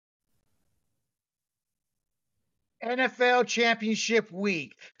NFL Championship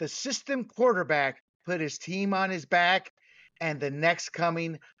week. The system quarterback put his team on his back, and the next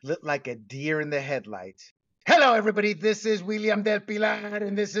coming looked like a deer in the headlights. Hello, everybody. This is William Del Pilar,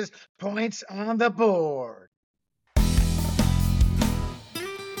 and this is Points on the Board.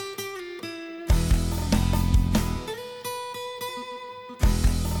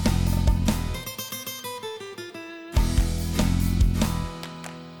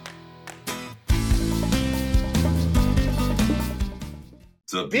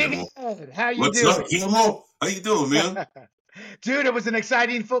 What's up, Big Guillermo? Ed, how you What's doing? up, Guillermo? How you doing, man? Dude, it was an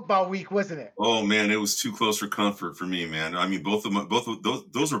exciting football week, wasn't it? Oh man, it was too close for comfort for me, man. I mean, both of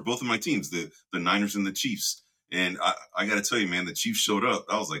those were both of my teams, the Niners and the Chiefs. And I got to tell you, man, the Chiefs showed up.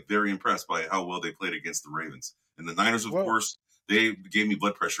 I was like very impressed by how well they played against the Ravens. And the Niners, of Well, course, they gave me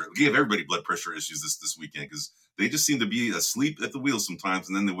blood pressure. They gave everybody blood pressure issues this weekend because they just seem to be asleep at the wheel sometimes,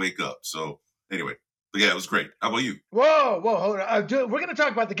 and then they wake up. So anyway, but yeah, it was great. How about you? whoa, hold on. Dude, we're going to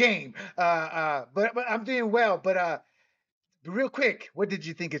talk about the game. But I'm doing well. But real quick, what did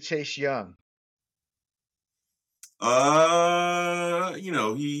you think of Chase Young? You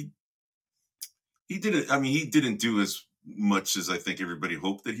know, he didn't. I mean, he didn't do as much as I think everybody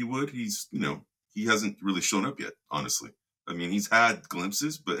hoped that he would. He hasn't really shown up yet. Honestly, I mean, he's had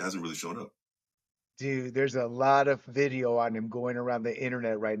glimpses, but hasn't really shown up. Dude, there's a lot of video on him going around the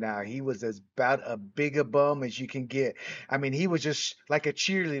internet right now. He was as about a big a bum as you can get. I mean, he was just like a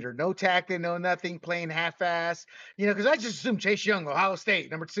cheerleader, no tackling, no nothing, playing half-ass. Because I just assumed Chase Young, Ohio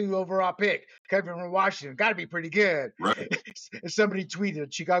State, number 2 overall pick, coming from Washington, got to be pretty good. Right? And somebody tweeted,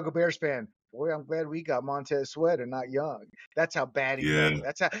 a Chicago Bears fan, boy, I'm glad we got Montez Sweat and not Young. That's how bad he Yeah. looked.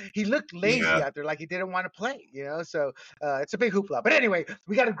 That's how he looked lazy Yeah. out there, like he didn't want to play. So it's a big hoopla. But anyway,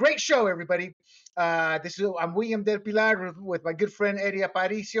 we got a great show, everybody. I'm William Del Pilar with my good friend Eddie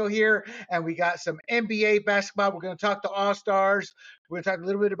Aparicio here, and we got some NBA basketball. We're going to talk to All Stars. We're going to talk a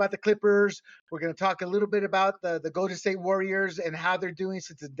little bit about the Clippers. We're going to talk a little bit about the Golden State Warriors and how they're doing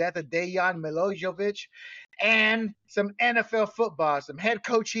since the death of Dejan Milojevic, and some NFL football, some head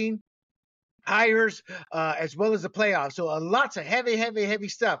coaching hires, as well as the playoffs. So lots of heavy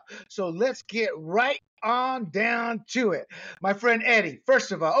stuff. So let's get right on down to it. My friend Eddie,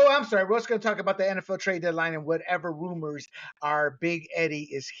 first of all, I'm sorry, we're just going to talk about the NFL trade deadline and whatever rumors our big Eddie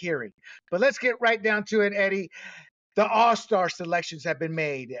is hearing. But let's get right down to it, Eddie. The All-Star selections have been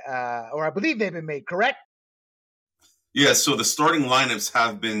made, or I believe they've been made, correct? Yeah. So the starting lineups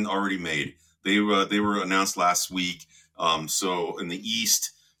have been already made. They were announced last week. So in the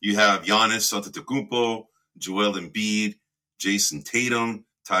East, you have Giannis Antetokounmpo, Joel Embiid, Jason Tatum,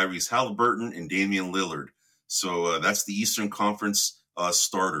 Tyrese Halliburton, and Damian Lillard. So that's the Eastern Conference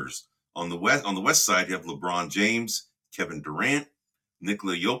starters. On the West side, you have LeBron James, Kevin Durant,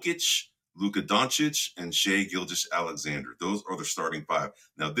 Nikola Jokic, Luka Doncic, and Shai Gilgeous-Alexander. Those are the starting 5.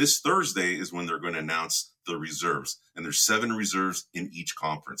 Now, this Thursday is when they're going to announce the reserves, and there's 7 reserves in each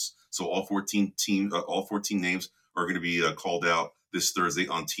conference. So all 14 names are going to be called out this Thursday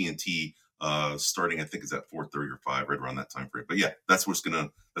on TNT, starting I think it's at 4:30 or 5, right around that time frame. But yeah, that's what's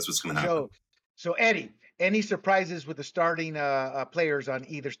gonna happen. So Eddie, any surprises with the starting players on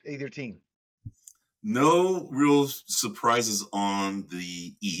either team? No real surprises on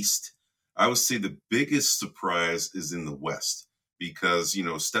the East. I would say the biggest surprise is in the West because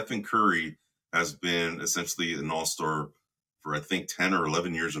Stephen Curry has been essentially an all-star for I think 10 or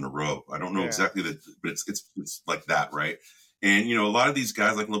 11 years in a row. I don't know exactly that, but it's like that, right? And a lot of these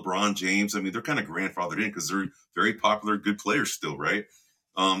guys like LeBron James, I mean, they're kind of grandfathered in because they're very popular, good players still, right?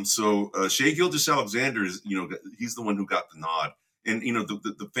 So Shai Gilgeous-Alexander is, he's the one who got the nod, and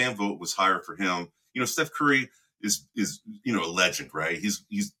the fan vote was higher for him. Steph Curry is a legend, right?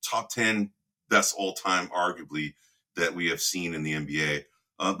 He's top 10 best all time, arguably, that we have seen in the NBA.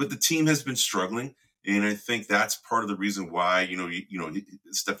 But the team has been struggling, and I think that's part of the reason why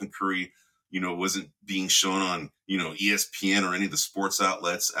Stephen Curry wasn't being shown on ESPN or any of the sports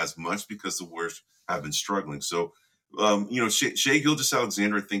outlets as much because the Warriors have been struggling. So Shai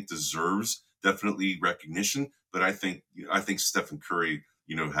Gilgeous-Alexander I think deserves definitely recognition, but I think Stephen Curry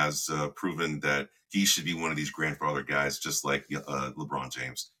has proven that he should be one of these grandfather guys, just like LeBron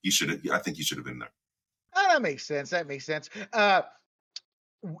James. I think he should have been there. Oh, that makes sense.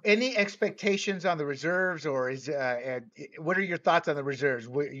 Any expectations on the reserves, or what are your thoughts on the reserves?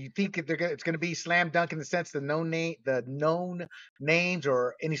 You think it's going to be slam dunk in the sense the known names,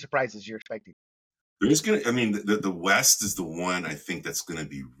 or any surprises you're expecting? The West is the one I think that's going to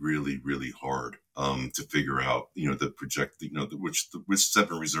be really, really hard to figure out. Which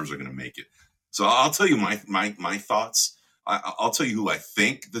 7 reserves are going to make it. So I'll tell you my thoughts. I'll tell you who I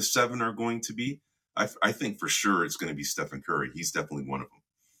think the 7 are going to be. I think for sure it's going to be Stephen Curry. He's definitely one of them.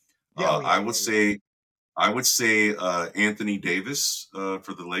 Yeah, oh I yeah, would yeah, yeah. say Anthony Davis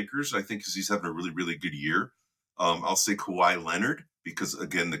for the Lakers. I think because he's having a really really good year. I'll say Kawhi Leonard because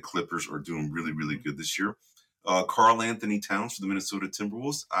again the Clippers are doing really really Mhm. good this year. Carl Anthony Towns for the Minnesota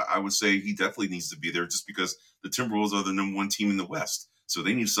Timberwolves. I would say he definitely needs to be there just because the Timberwolves are the number one team in the West, so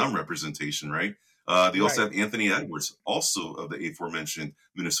they need some representation, right? They also Right. have Anthony Edwards, also of the aforementioned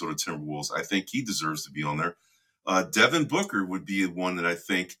Minnesota Timberwolves. I think he deserves to be on there. Devin Booker would be one that I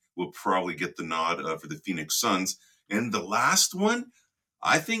think will probably get the nod for the Phoenix Suns. And the last one,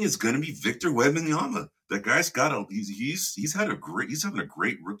 I think, is going to be Victor Wembanyama. That guy's got a he's having a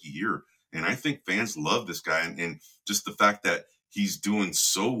great rookie year, and I think fans love this guy, and just the fact that he's doing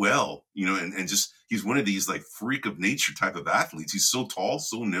so well, and just he's one of these like freak of nature type of athletes. He's so tall,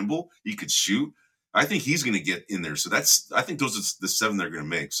 so nimble, he could shoot. I think he's going to get in there. So I think those are the seven they're going to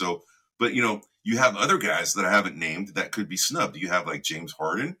make. So, but you have other guys that I haven't named that could be snubbed. You have like James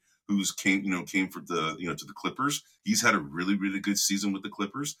Harden, who's came for the to the Clippers. He's had a really really good season with the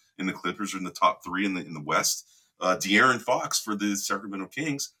Clippers, and the Clippers are in the top three in the West. De'Aaron Fox for the Sacramento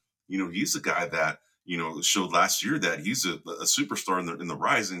Kings. He's a guy that showed last year that he's a superstar in the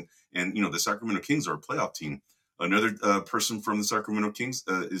rise, and the Sacramento Kings are a playoff team. Another person from the Sacramento Kings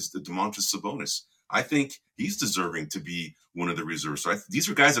is the Domantas Sabonis. I think he's deserving to be one of the reserves. So these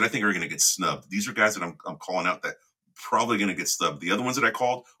are guys that I think are going to get snubbed. These are guys that I'm calling out that probably going to get snubbed. The other ones that I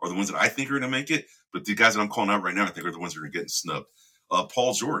called are the ones that I think are going to make it, but the guys that I'm calling out right now, I think are the ones that are getting snubbed.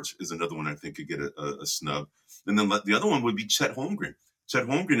 Paul George is another one I think could get a snub. And then the other one would be Chet Holmgren. Chet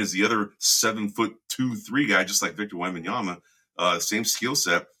Holmgren is the other 7'2", 3" guy, just like Victor Wembanyama, same skill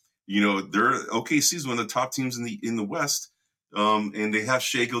set. They're OKC is one of the top teams in the West. And they have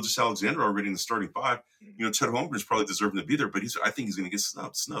Shai Gilgeous-Alexander already in the starting five. Chet Holmgren is probably deserving to be there, but I think he's going to get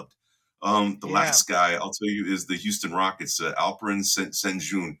snubbed. The Yeah. last guy I'll tell you is the Houston Rockets, Alperen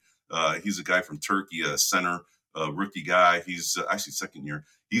Sengun. He's a guy from Turkey, a center, rookie guy. He's actually second year.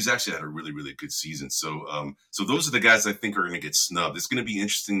 He's actually had a really, really good season. So those are the guys I think are going to get snubbed. It's going to be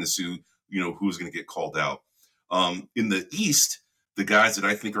interesting to see, who's going to get called out. In the East, the guys that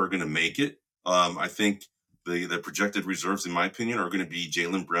I think are going to make it, I think the projected reserves, in my opinion, are going to be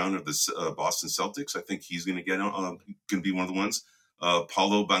Jaylen Brown of the Boston Celtics. I think he's going to going to be one of the ones.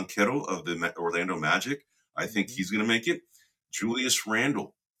 Paulo Banchero of the Orlando Magic. I think he's going to make it. Julius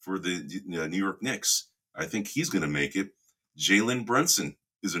Randle for the New York Knicks. I think he's going to make it. Jalen Brunson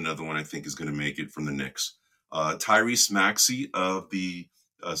is another one I think is going to make it from the Knicks. Tyrese Maxey of the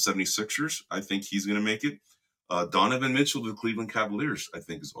 76ers. I think he's going to make it. Donovan Mitchell of the Cleveland Cavaliers, I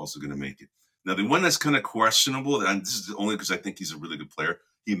think, is also going to make it. Now, the one that's kind of questionable, and this is only because I think he's a really good player,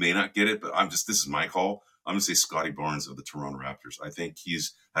 he may not get it, but this is my call. I'm going to say Scotty Barnes of the Toronto Raptors. I think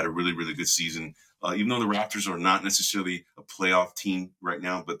he's had a really, really good season. Even though the Raptors are not necessarily a playoff team right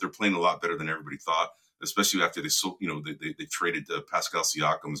now, but they're playing a lot better than everybody thought, especially after they traded Pascal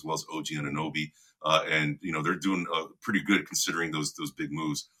Siakam as well as OG Anunoby. And they're doing pretty good considering those big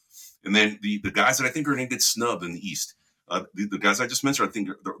moves. And then the guys that I think are going to get snubbed in the East, the guys I just mentioned, I think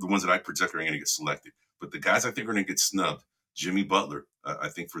are the ones that I project are going to get selected. But the guys I think are going to get snubbed, Jimmy Butler, I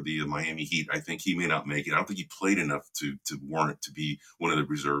think for the Miami Heat, I think he may not make it. I don't think he played enough to warrant to be one of the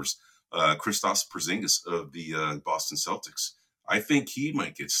reserves. Kristaps Porzingis of the Boston Celtics, I think he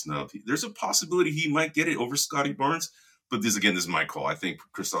might get snubbed. There's a possibility he might get it over Scotty Barnes, but this is my call. I think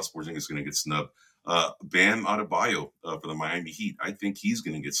Kristaps Porzingis is going to get snubbed. Bam Adebayo for the Miami Heat, I think he's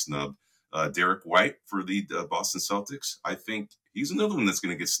going to get snubbed. Derek White for the Boston Celtics, I think he's another one that's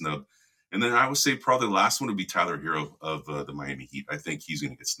going to get snubbed. And then I would say probably the last one would be Tyler Hero of the Miami Heat. I think he's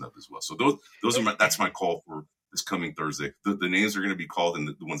going to get snubbed as well. So that's my call for this coming Thursday. The names are going to be called and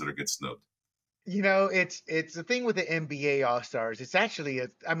the ones that are getting snubbed. It's the thing with the NBA All Stars. It's actually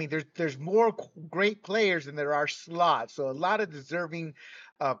there's more great players than there are slots. So a lot of deserving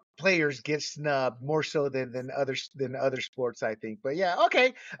players get snubbed more so than other sports, I think. But yeah,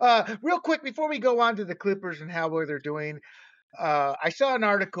 okay. Real quick before we go on to the Clippers and how well they're doing, I saw an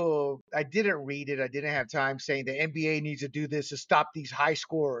article. I didn't read it. I didn't have time, saying the NBA needs to do this to stop these high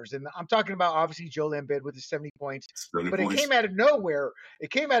scorers. And I'm talking about obviously Joel Embiid with his 70 points. 70 But points. it came out of nowhere.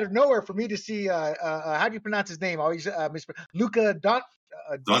 It came out of nowhere for me to see. How do you pronounce his name? Always Luka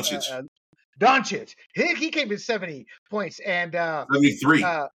Doncic. Doncic. He came with 70 points and 73.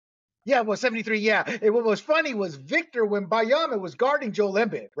 Yeah, well, 73, yeah. And what was funny was Victor, when Bayama was guarding Joel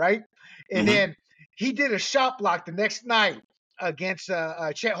Embiid, right? And then he did a shot block the next night against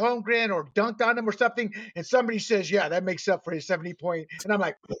Chet Holmgren or dunked on him or something. And somebody says, yeah, that makes up for his 70 point. And I'm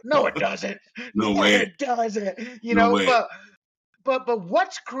like, no, it doesn't. No No, way. it doesn't. No way. but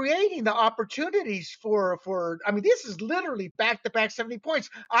what's creating the opportunities for? I mean, this is literally back to back 70 points.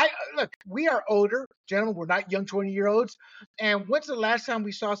 I look, we are older, gentlemen. We're not young 20-year-olds. And when's the last time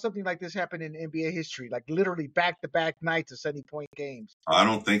we saw something like this happen in NBA history? Like literally back to back nights of 70-point games. I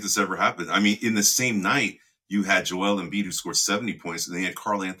don't think this ever happened. I mean, in the same night, you had Joel Embiid who scored 70 points, and then you had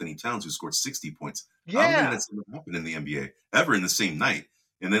Karl Anthony Towns who scored 60 points. I don't think Yeah. that's ever happened in the NBA, ever in the same night.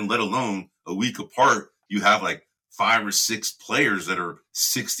 And then let alone a week apart, you have like 5 or 6 players that are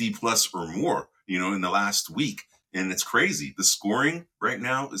 60 plus or more, in the last week. And it's crazy. The scoring right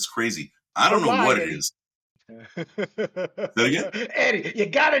now is crazy. I don't But know why, what it Eddie? is. Say again? Eddie, you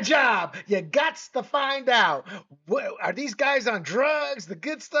got a job. You got to find out. Are these guys on drugs, the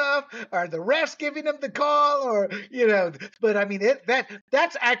good stuff? Are the refs giving them the call? But I mean,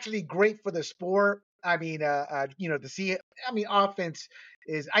 that's actually great for the sport. I mean, to see it. I mean, offense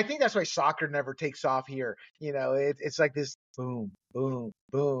is, I think that's why soccer never takes off here. It's like this boom, boom,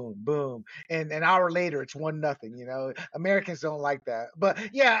 boom, boom. And an hour later, it's 1-0. Americans don't like that. But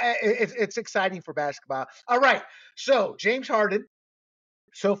yeah, it's exciting for basketball. All right. So James Harden,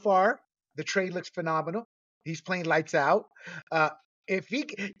 so far, the trade looks phenomenal. He's playing lights out. Uh, if he,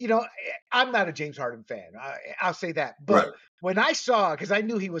 I'm not a James Harden fan. I'll say that. Right. But when I saw, because I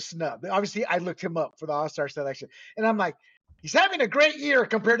knew he was snubbed, obviously I looked him up for the All Star selection, and I'm like, he's having a great year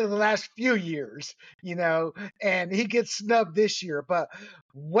compared to the last few years, and he gets snubbed this year. But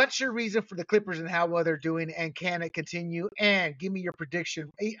what's your reason for the Clippers and how well they're doing, and can it continue? And give me your prediction.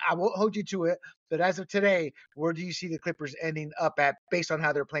 I won't hold you to it, but as of today, where do you see the Clippers ending up at based on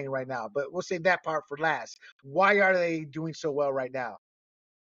how they're playing right now? But we'll save that part for last. Why are they doing so well right now?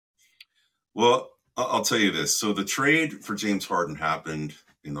 Well, I'll tell you this. So the trade for James Harden happened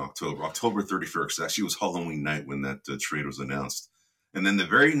in October 31st. Actually, it was Halloween night when that trade was announced. And then the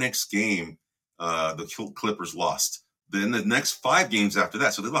very next game, the Clippers lost. Then the next 5 games after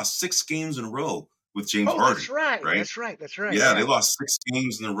that, so they lost 6 games in a row with James Oh, Harden, that's right. right? That's right. That's right. Yeah, they Yeah. lost 6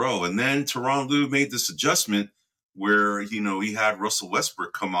 games in a row. And then Toronto made this adjustment where, he had Russell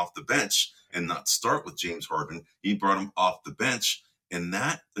Westbrook come off the bench and not start with James Harden. He brought him off the bench. And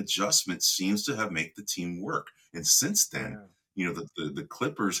that adjustment seems to have made the team work. And since then, Yeah. the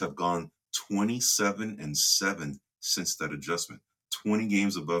Clippers have gone 27-7 since that adjustment. 20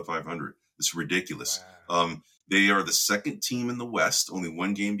 games above 500. It's ridiculous. Wow. They are the second team in the West, only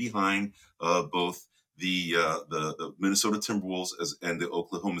 1 game behind both the Minnesota Timberwolves and the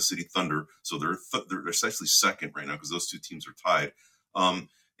Oklahoma City Thunder. So they're essentially second right now because those 2 teams are tied.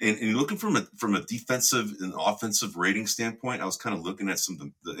 And looking from a defensive and offensive rating standpoint, I was kind of looking at some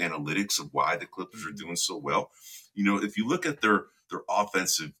of the analytics of why the Clippers are doing so well. If you look at their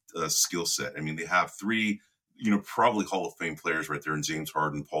offensive skill set, I mean, they have 3, probably Hall of Fame players right there in James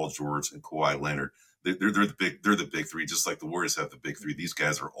Harden, Paul George, and Kawhi Leonard. They're the big 3, just like the Warriors have the big 3. These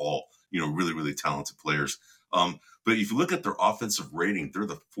guys are all, really, really talented players. But if you look at their offensive rating, they're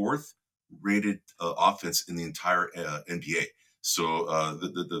the 4th rated offense in the entire NBA. So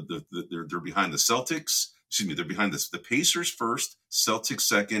they're behind the Celtics. Excuse me, they're behind the Pacers first, Celtics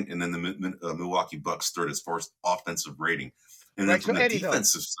second, and then the Milwaukee Bucks third as far as offensive rating. And then Right. So from the Eddie, though,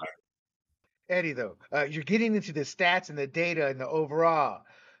 defensive side, you're getting into the stats and the data and the overall,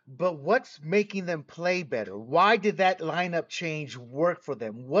 but what's making them play better? Why did that lineup change work for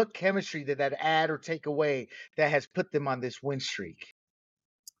them? What chemistry did that add or take away that has put them on this win streak?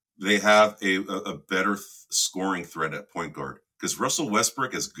 they have a better scoring threat at point guard. Because Russell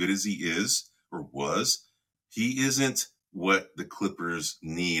Westbrook, as good as he is or was, he isn't what the Clippers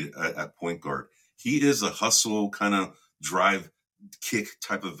need at point guard. He is a hustle kind of drive kick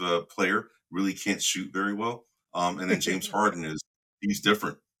type of player. Really can't shoot very well. And then James Harden he's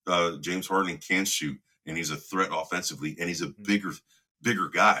different. James Harden can shoot, and he's a threat offensively, and he's a bigger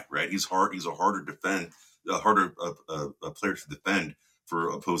guy, right? He's a harder player to defend for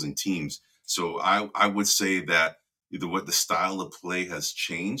opposing teams. So I would say that what the style of play has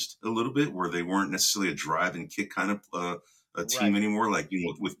changed a little bit, where they weren't necessarily a drive and kick kind of a team Right. anymore. Like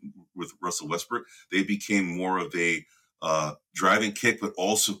with Russell Westbrook, they became more of a drive and kick, but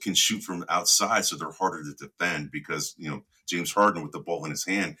also can shoot from outside, so they're harder to defend because James Harden with the ball in his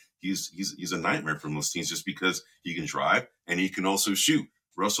hand, he's a nightmare for most teams just because he can drive and he can also shoot.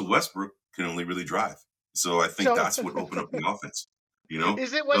 Russell Westbrook can only really drive, so I think So that's what opened up the offense.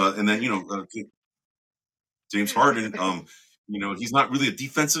 is it what? And then James Harden, he's not really a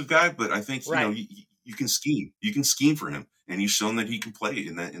defensive guy, but I think Right. you can scheme. You can scheme for him, and he's shown that he can play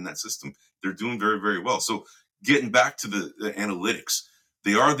in that system. They're doing very, very well. So getting back to the analytics,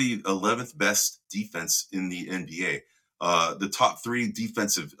 they are the 11th best defense in the NBA. The top three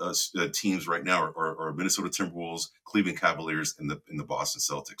defensive teams right now are Minnesota Timberwolves, Cleveland Cavaliers, and the Boston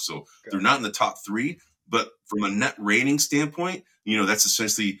Celtics. So they're not in the top three, but from a net rating standpoint, that's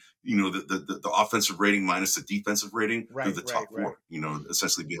essentially the offensive rating minus the defensive rating. They're the top four.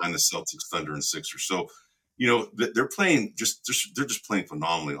 Essentially behind the Celtics, Thunder, and Sixers. So they're playing they're just playing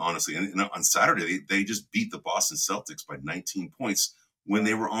phenomenally, honestly. And on Saturday, they just beat the Boston Celtics by 19 points when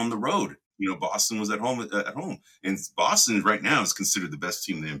they were on the road. Boston was at home, and Boston right now is considered the best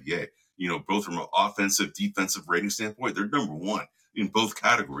team in the NBA. Both from an offensive, defensive rating standpoint, they're number one in both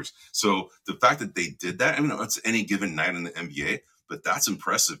categories. So the fact that they did that, I mean, it's any given night in the NBA, but that's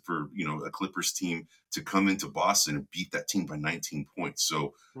impressive for a Clippers team to come into Boston and beat that team by 19 points.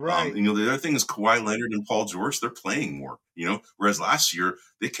 So, right. The other thing is Kawhi Leonard and Paul George, they're playing more. Whereas last year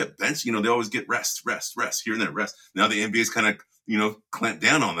they kept bench. They always get rest here and there, rest. Now the NBA's kind of clamped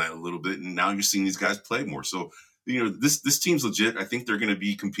down on that a little bit, and now you're seeing these guys play more. So, this team's legit. I think they're going to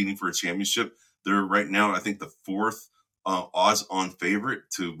be competing for a championship. They're right now, I think, the fourth odds-on favorite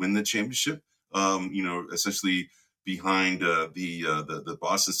to win the championship. Essentially behind the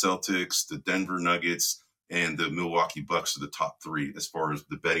Boston Celtics, the Denver Nuggets, and the Milwaukee Bucks are the top three as far as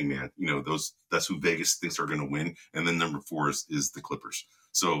the betting man. That's who Vegas thinks are going to win, and then number four is the Clippers.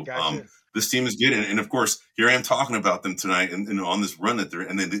 So Gotcha. This team is good, and of course, here I am talking about them tonight, and on this run that they're,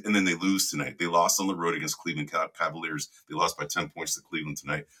 and then they lose tonight. They lost on the road against Cleveland Cavaliers. They lost by 10 points to Cleveland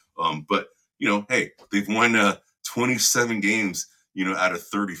tonight. But hey, they've won 27 games, out of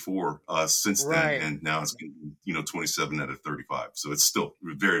 34 since then, and now it's 27 out of 35. So it's still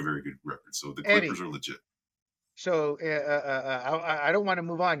a very, very good record. So the Clippers are legit. So I don't want to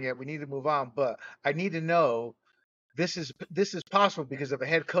move on yet. We need to move on, but I need to know. This is possible because of a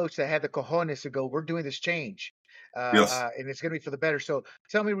head coach that had the cojones to go, we're doing this change. Yes. And it's going to be for the better. So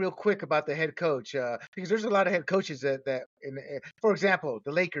tell me real quick about the head coach, because there's a lot of head coaches for example,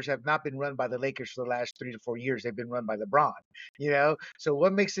 the Lakers have not been run by the Lakers for the last 3 to 4 years. They've been run by LeBron, So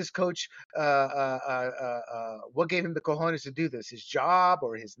what makes this coach, what gave him the cojones to do this? His job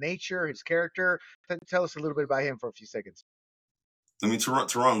or his nature, his character? Tell us a little bit about him for a few seconds. I mean,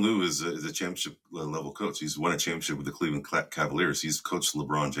 Tyronn Lue is a championship level coach. He's won a championship with the Cleveland Cavaliers. He's coached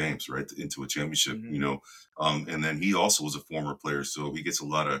LeBron James into a championship, and then he also was a former player, so he gets a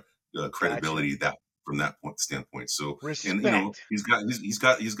lot of credibility from that standpoint. So, respect. And he's got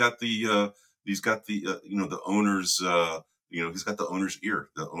the the owner's he's got the owner's ear.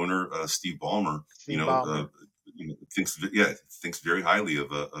 The owner Steve Ballmer, thinks very highly of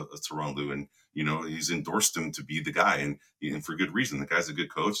Tyronn Lue, and he's endorsed him to be the guy, and for good reason. The guy's a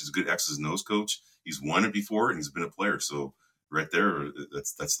good coach. He's a good X's and O's coach. He's won it before, and he's been a player. So right there,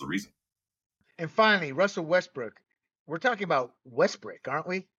 that's the reason. And finally, Russell Westbrook. We're talking about Westbrook, aren't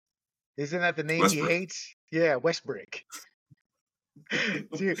we? Isn't that the name Westbrook he hates? Yeah, Westbrook.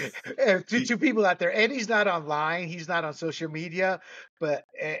 Two people out there. Eddie's not online. He's not on social media, but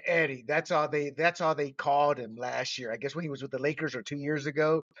Eddie, that's all they called him last year. I guess when he was with the Lakers or 2 years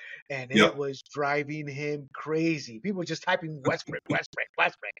ago, and it was driving him crazy. People were just typing Westbrook.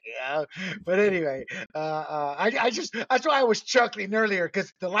 But anyway, that's why I was chuckling earlier,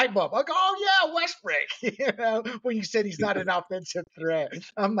 because the light bulb. I go, oh yeah, Westbrook. When you said he's not an offensive threat,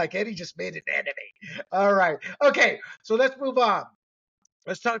 I'm like, Eddie just made an enemy. All right, okay, so let's move on.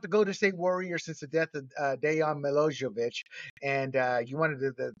 Let's talk the Golden State Warriors since the death of Dejan Milojevic, and you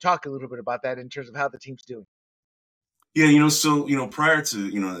wanted to talk a little bit about that in terms of how the team's doing. Yeah, so prior to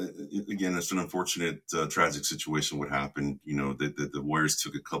again, it's an unfortunate, tragic situation. What happened? The Warriors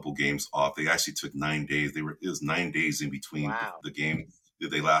took a couple games off. They actually took 9 days. It was 9 days in between the game that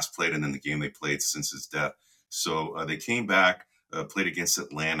they last played and then the game they played since his death. So they came back, played against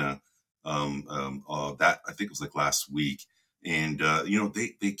Atlanta. That I think it was like last week. And,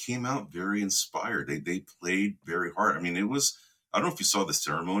 they came out very inspired. They played very hard. I mean, I don't know if you saw the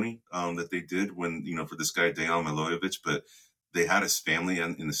ceremony that they did when, for this guy, Dejan Milojevic, but they had his family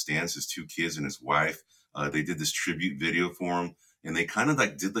in the stands, his 2 kids and his wife. They did this tribute video for him. And they kind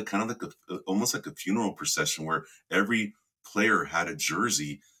of did almost like a funeral procession where every player had a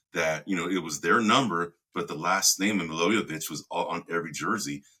jersey that, it was their number, but the last name of Milojevic was on every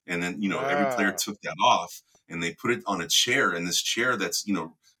jersey. And then, every player took that off. And they put it on a chair, and this chair that's,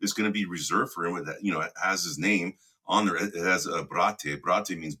 is going to be reserved for him. That, it has his name on there. It has a brate.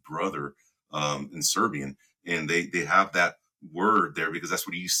 Brate means brother in Serbian. And they have that word there because that's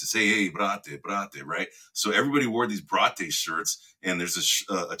what he used to say. Hey, brate, right? So everybody wore these brate shirts, and there's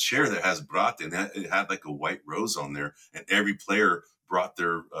a chair that has brate, and it had like a white rose on there. And every player brought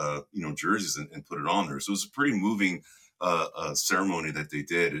their, jerseys and put it on there. So it was a pretty moving ceremony that they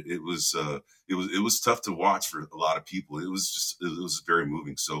did. It was tough to watch for a lot of people. It was very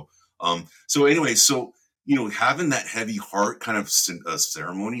moving. So anyway, having that heavy heart kind of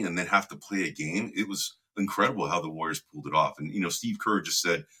ceremony and then have to play a game, it was incredible how the Warriors pulled it off. And Steve Kerr just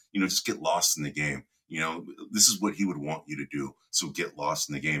said, just get lost in the game. This is what he would want you to do. So get lost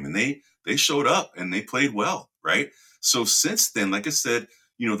in the game. And they showed up and they played well, right? So since then, like I said,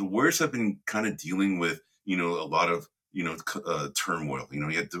 the Warriors have been kind of dealing with, a lot of, turmoil. You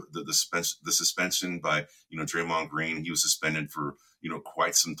had the suspension by, Draymond Green. He was suspended for,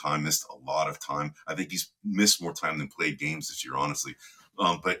 quite some time, missed a lot of time. I think he's missed more time than played games this year, honestly.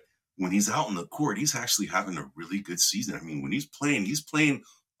 But when he's out on the court, he's actually having a really good season. I mean, when he's playing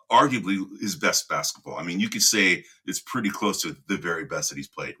arguably his best basketball. I mean, you could say it's pretty close to the very best that he's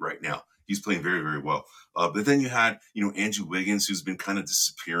played right now. He's playing very, very well. But then you had, Andrew Wiggins, who's been kind of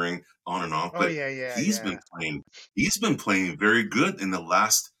disappearing on and off. But he's been playing very good in the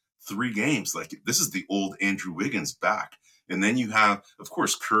last 3 games. Like, this is the old Andrew Wiggins back. And then you have, of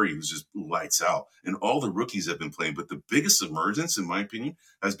course, Curry, who's just lights out. And all the rookies have been playing. But the biggest emergence, in my opinion,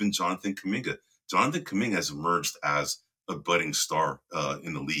 has been Jonathan Kuminga. Jonathan Kuminga has emerged as a budding star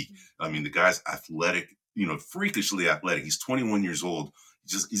in the league. I mean, the guy's athletic, freakishly athletic. He's 21 years old.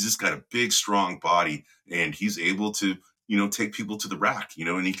 He's just got a big, strong body, and he's able to, take people to the rack,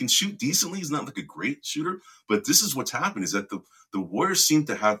 and he can shoot decently. He's not like a great shooter, but this is what's happened is that the Warriors seem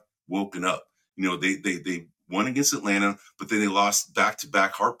to have woken up. They won against Atlanta, but then they lost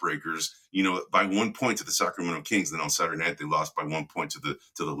back-to-back heartbreakers, by 1 point to the Sacramento Kings. Then on Saturday night, they lost by 1 point to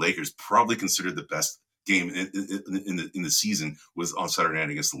the Lakers, probably considered the best game in the season was on Saturday night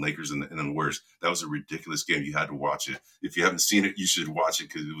against the Lakers and the Warriors. That was a ridiculous game. You had to watch it. If you haven't seen it, you should watch it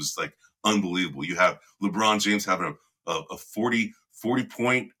because it was like unbelievable. You have LeBron James having a 40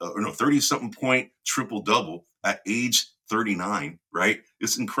 point, 30 something point triple double at age 39, right?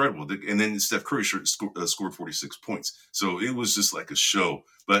 It's incredible. And then Steph Curry scored 46 points. So it was just like a show.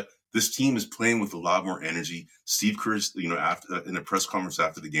 But this team is playing with a lot more energy. Steve Kerr, after in a press conference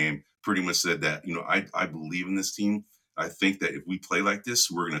after the game, pretty much said that, I believe in this team. I think that if we play like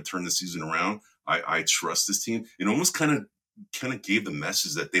this, we're going to turn the season around. I trust this team. And almost kind of gave the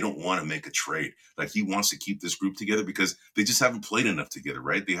message that they don't want to make a trade. Like, he wants to keep this group together because they just haven't played enough together,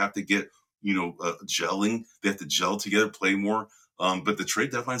 right? They have to get, gelling. They have to gel together, play more. But the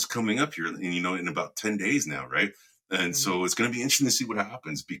trade deadline's coming up here, in about 10 days now, right? And so it's going to be interesting to see what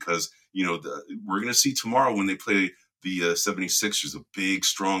happens because, we're going to see tomorrow when they play the 76ers, a big,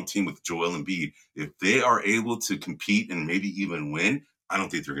 strong team with Joel Embiid. If they are able to compete and maybe even win, I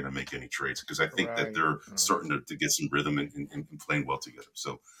don't think they're going to make any trades because I think that they're starting to get some rhythm and playing well together.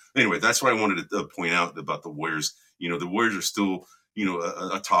 So anyway, that's what I wanted to point out about the Warriors. The Warriors are still,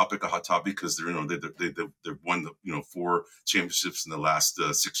 a hot topic because they've won the 4 championships in the last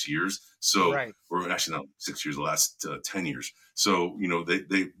 6 years. So, or actually not 6 years, the last 10 years. So,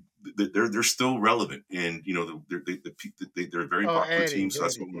 they're still relevant, and they're a very popular team. So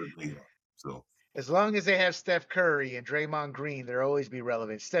that's what we're doing. So. As long as they have Steph Curry and Draymond Green, they'll always be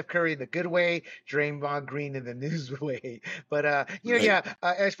relevant. Steph Curry in the good way, Draymond Green in the news way. But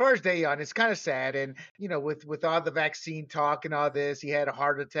as far as Dayon, it's kind of sad. And with all the vaccine talk and all this, he had a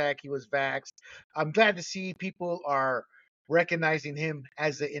heart attack. He was vaxxed. I'm glad to see people are recognizing him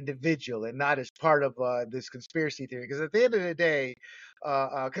as an individual and not as part of this conspiracy theory. Because at the end of the day,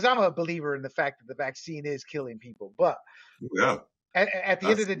 because I'm a believer in the fact that the vaccine is killing people, but at the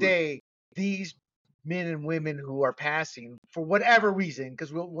end of the day, these men and women who are passing for whatever reason,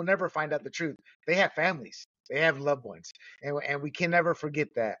 because we'll never find out the truth, they have families, they have loved ones, and we can never forget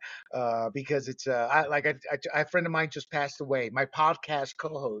that because it's a friend of mine just passed away, my podcast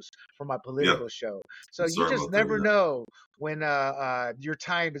co-host for my political show. So you just never know when your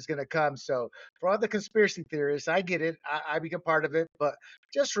time is going to come. So for all the conspiracy theorists, I get it, I become part of it, but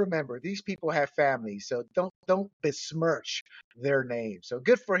just remember, these people have families, so don't besmirch their name. So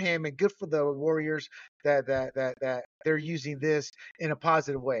good for him and good for the Warriors that they're using this in a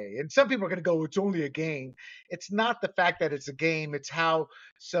positive way. And some people are going to go, it's only a game. It's not the fact that it's a game, it's how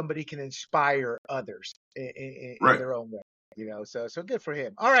somebody can inspire others in their own way. So good for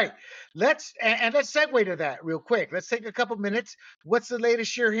him. All right, let's segue to that real quick. Let's take a couple minutes. What's the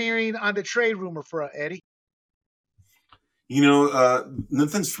latest you're hearing on the trade rumor front, Eddie?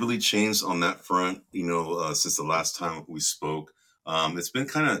 Nothing's really changed on that front, since the last time we spoke. It's been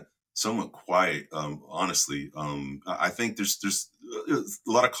kind of somewhat quiet, honestly. I think there's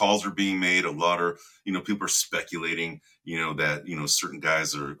a lot of calls are being made. A lot of, people are speculating, that, certain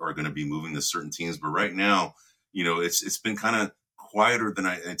guys are going to be moving to certain teams. But right now, it's been kind of quieter than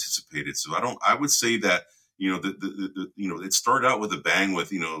I anticipated. So I would say that, It started out with a bang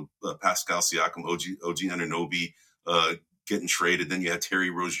with Pascal Siakam, OG Anunoby getting traded. Then you had Terry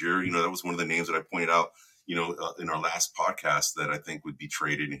Rozier. That was one of the names that I pointed out in our last podcast that I think would be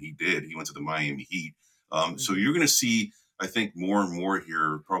traded, and he did. He went to the Miami Heat. So you're going to see, I think, more and more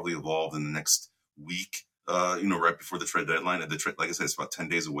here probably evolve in the next week. Right before the trade deadline. Like I said, it's about 10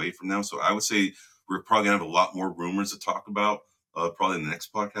 days away from now. So I would say we're probably going to have a lot more rumors to talk about probably in the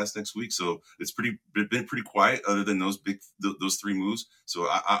next podcast next week. So it's been pretty quiet other than those three moves. So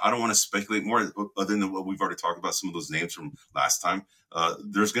I don't want to speculate more other than what we've already talked about, some of those names from last time.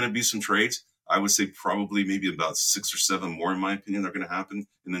 There's going to be some trades. I would say probably maybe about 6 or 7 more, in my opinion, are going to happen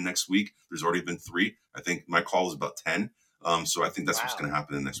in the next week. There's already been 3. I think my call is about 10. So I think that's what's going to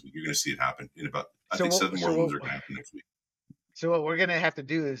happen in the next week. You're going to see it happen in about, I think 7 more moves are going to happen next week. So what we're going to have to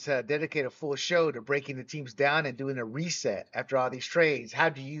do is dedicate a full show to breaking the teams down and doing a reset after all these trades. How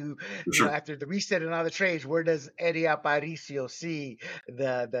do you, after the reset and all the trades, where does Eddie Aparicio see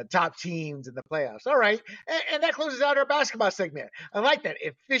the top teams in the playoffs? All right. And that closes out our basketball segment. I like that.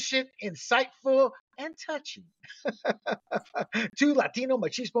 Efficient, insightful, and touching. 2 Latino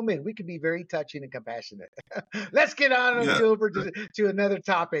machismo men. We can be very touching and compassionate. Let's get on over to another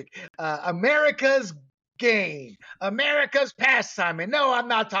topic. America's game, America's pastime. And no, I'm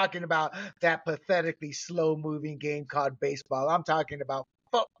not talking about that pathetically slow moving game called baseball. I'm talking about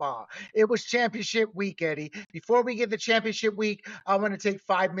football. It was championship week, Eddie. Before we get to championship week, I want to take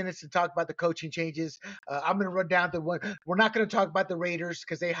 5 minutes to talk about the coaching changes. I'm going to run down the one. We're not going to talk about the Raiders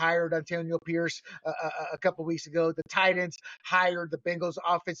because they hired Antonio Pierce a couple weeks ago. The Titans hired the Bengals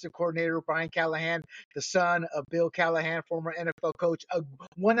offensive coordinator, Brian Callahan, the son of Bill Callahan, former NFL coach,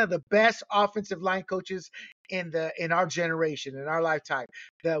 one of the best offensive line coaches in our generation, in our lifetime.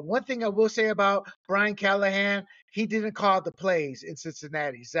 The one thing I will say about Brian Callahan, he didn't call the plays in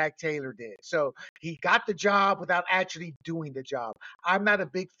Cincinnati. Zach Taylor did. So he got the job without actually doing the job. I'm not a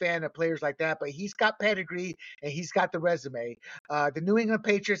big fan of players like that, but he's got pedigree and he's got the resume. The New England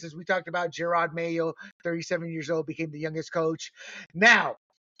Patriots, as we talked about, Gerard Mayo, 37 years old, became the youngest coach. Now,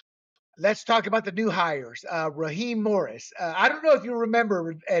 let's talk about the new hires. Raheem Morris. I don't know if you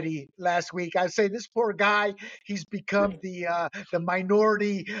remember, Eddie, last week. I say this poor guy, he's become the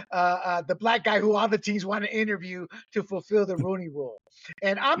minority, the black guy who all the teams want to interview to fulfill the Rooney Rule.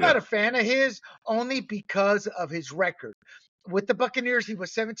 And I'm not a fan of his only because of his record. With the Buccaneers, he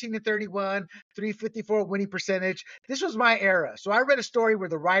was 17-31, 354 winning percentage. This was my era. So I read a story where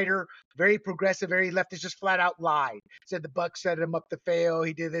the writer, very progressive, very leftist, just flat out lied. Said the Bucs set him up to fail.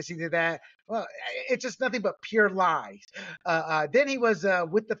 He did this, he did that. Well, it's just nothing but pure lies. Then he was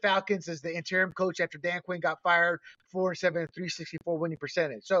with the Falcons as the interim coach after Dan Quinn got fired, 4-7, 364 winning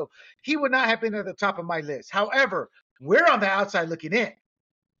percentage. So he would not have been at the top of my list. However, we're on the outside looking in.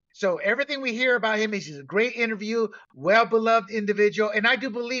 So everything we hear about him is he's a great interview, well-beloved individual, and I do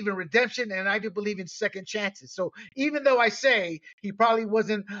believe in redemption, and I do believe in second chances. So even though I say he probably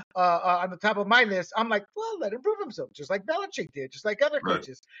wasn't on the top of my list, I'm like, well, let him prove himself, just like Belichick did, just like other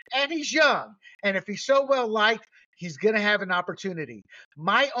coaches. And he's young, and if he's so well-liked, he's going to have an opportunity.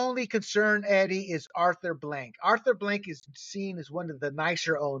 My only concern, Eddie, is Arthur Blank. Arthur Blank is seen as one of the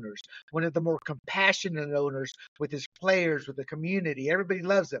nicer owners, one of the more compassionate owners with his players, with the community. Everybody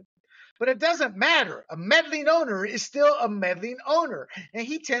loves him. But it doesn't matter. A meddling owner is still a meddling owner, and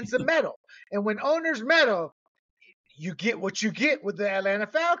he tends to meddle. And when owners meddle, you get what you get with the Atlanta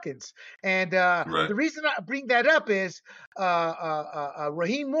Falcons. And the reason I bring that up is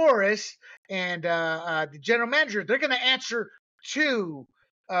Raheem Morris and the general manager, they're going to answer to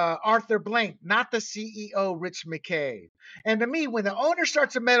Arthur Blank, not the CEO, Rich McKay. And to me, when the owner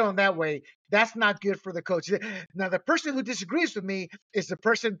starts to meddle in that way, that's not good for the coach. Now, the person who disagrees with me is the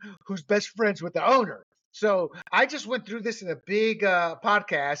person who's best friends with the owner. So I just went through this in a big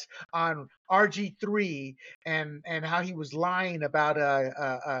podcast on RG3 and how he was lying about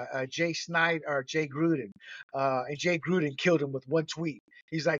Jay Snyder or Jay Gruden. And Jay Gruden killed him with one tweet.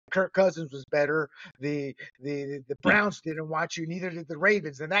 He's like, Kirk Cousins was better. The Browns didn't want you, neither did the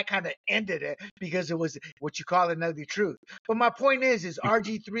Ravens. And that kind of ended it because it was what you call an ugly truth. But my point is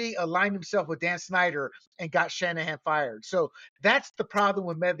RG3 aligned himself with Dan Snyder and got Shanahan fired. So that's the problem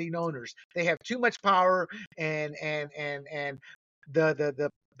with meddling owners. They have too much power and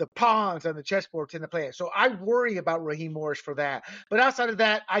the pawns on the chessboard tend to play it. So I worry about Raheem Morris for that. But outside of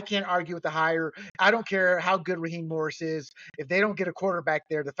that, I can't argue with the hire. I don't care how good Raheem Morris is. If they don't get a quarterback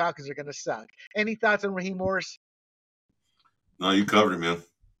there, the Falcons are going to suck. Any thoughts on Raheem Morris? No, you covered it, man.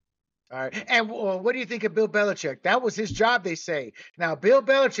 All right. And what do you think of Bill Belichick? That was his job, they say. Now, Bill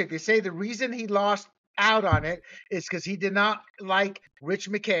Belichick, they say the reason he lost out on it is because he did not like Rich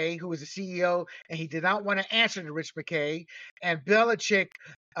McKay, who was the CEO, and he did not want to answer to Rich McKay. And Belichick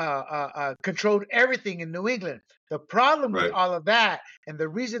controlled everything in New England. The problem with Right. all of that, and the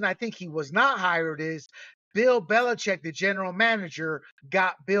reason I think he was not hired, is Bill Belichick, the general manager,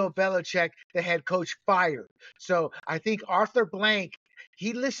 got Bill Belichick, the head coach, fired. So I think Arthur Blank,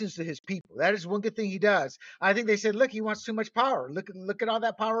 he listens to his people. That is one good thing he does. I think they said, look, he wants too much power. Look at all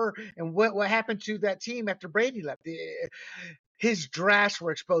that power and what happened to that team after Brady left. His drafts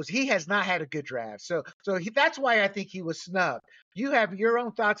were exposed. He has not had a good draft. That's why I think he was snubbed. You have your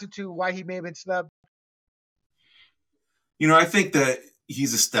own thoughts into why he may have been snubbed? I think that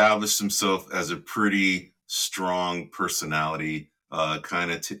he's established himself as a pretty strong personality,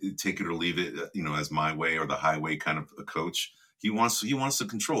 kind of take it or leave it, as my way or the highway kind of a coach. He wants to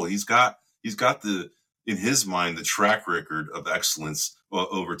control. He's got in his mind the track record of excellence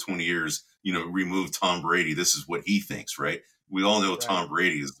over 20 years. Remove Tom Brady. This is what he thinks, right? We all know Right. Tom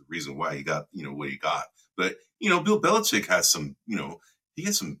Brady is the reason why he got what he got. But Bill Belichick has some, he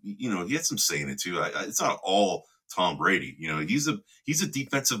had some say in it too. It's not all Tom Brady. He's a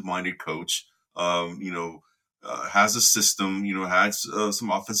defensive minded coach. Has a system. Has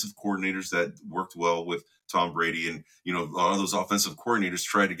some offensive coordinators that worked well with Tom Brady, and a lot of those offensive coordinators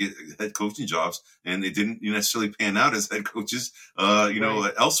tried to get head coaching jobs, and they didn't necessarily pan out as head coaches.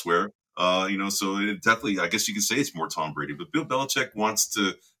 Right. Elsewhere. So it definitely, I guess you could say it's more Tom Brady, but Bill Belichick wants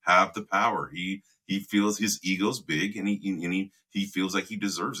to have the power. He feels his ego's big, and he feels like he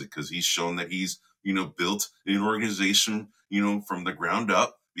deserves it because he's shown that he's built an organization, from the ground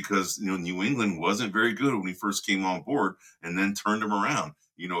up because, New England wasn't very good when he first came on board and then turned him around.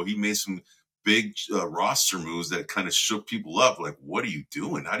 He made some big roster moves that kind of shook people up. Like, what are you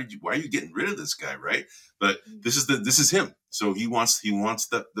doing? Why are you getting rid of this guy? Right. But this is him. So he wants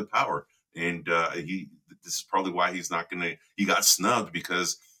the power. And this is probably why he got snubbed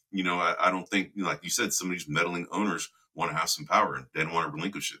because, I don't think, like you said, some of these meddling owners want to have some power and they don't want to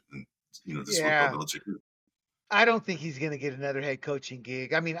relinquish it. And, this is what Bill Yeah. Belichick is. I don't think he's going to get another head coaching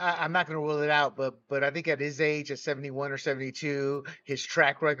gig. I mean, I'm not going to rule it out, but I think at his age, at 71 or 72, his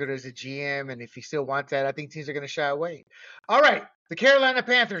track record as a GM, and if he still wants that, I think teams are going to shy away. All right, the Carolina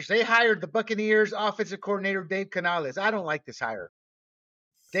Panthers, they hired the Buccaneers offensive coordinator Dave Canales. I don't like this hire.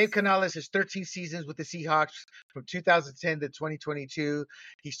 Dave Canales has 13 seasons with the Seahawks from 2010 to 2022.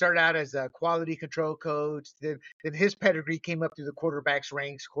 He started out as a quality control coach. Then his pedigree came up through the quarterbacks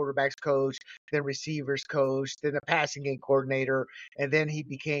ranks, quarterbacks coach, then receivers coach, then the passing game coordinator, and then he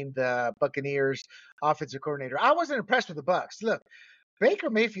became the Buccaneers offensive coordinator. I wasn't impressed with the Bucks. Look,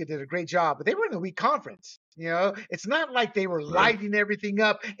 Baker Mayfield did a great job, but they were in the weak conference. It's not like they were Right. lighting everything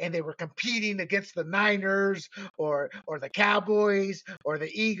up and they were competing against the Niners or the Cowboys or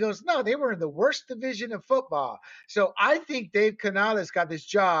the Eagles. No, they were in the worst division of football. So I think Dave Canales got this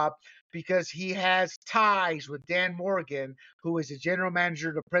job because he has ties with Dan Morgan, who is the general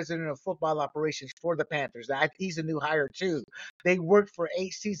manager, the president of football operations for the Panthers. He's a new hire too. They worked for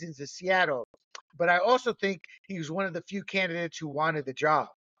 8 seasons in Seattle, but I also think he was one of the few candidates who wanted the job.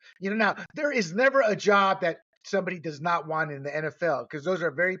 Now there is never a job that somebody does not want in the NFL because those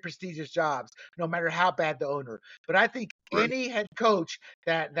are very prestigious jobs, no matter how bad the owner. But I think Right. any head coach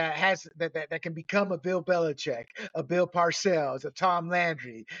that can become a Bill Belichick, a Bill Parcells, a Tom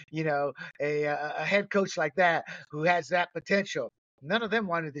Landry, a head coach like that who has that potential. None of them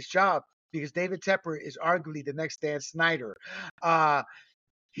wanted this job because David Tepper is arguably the next Dan Snyder.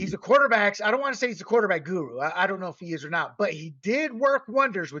 He's a quarterback. I don't want to say he's a quarterback guru. I don't know if he is or not, but he did work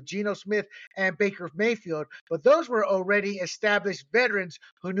wonders with Geno Smith and Baker Mayfield. But those were already established veterans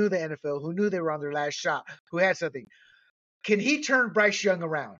who knew the NFL, who knew they were on their last shot, who had something. Can he turn Bryce Young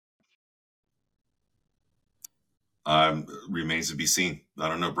around? Remains to be seen. I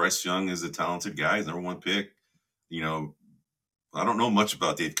don't know. Bryce Young is a talented guy. He's number one pick. You know, I don't know much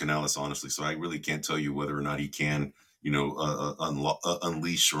about Dave Canales, honestly, so I really can't tell you whether or not he can,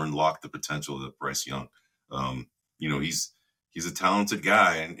 unleash or unlock the potential of Bryce Young. Um, he's a talented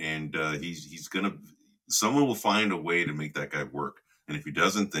guy, and he's gonna. Someone will find a way to make that guy work. And if he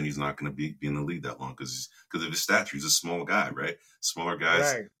doesn't, then he's not going to be in the league that long because of his stature. He's a small guy, right? Smaller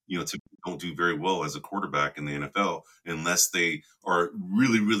guys, Right. typically don't do very well as a quarterback in the NFL unless they are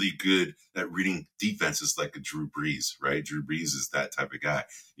really, really good at reading defenses like a Drew Brees, right? Drew Brees is that type of guy,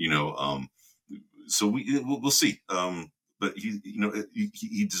 So we'll see. But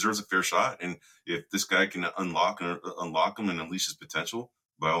he deserves a fair shot, and if this guy can unlock him and unleash his potential,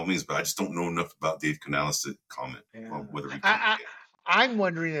 by all means. But I just don't know enough about Dave Canales to comment Yeah. on whether he can. I'm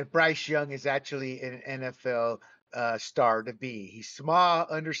wondering if Bryce Young is actually an NFL star to be. He's small,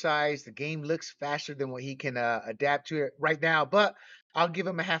 undersized. The game looks faster than what he can adapt to it right now, but I'll give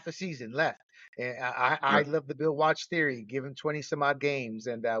him a half a season left. And I Right. love the Bill Watch theory. Give him 20 some odd games,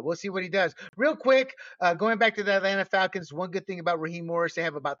 and we'll see what he does. Real quick, going back to the Atlanta Falcons, one good thing about Raheem Morris, they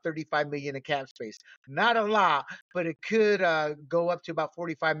have about 35 million in cap space. Not a lot, but it could go up to about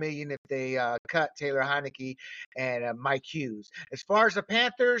 45 million if they cut Taylor Heineke and Mike Hughes. As far as the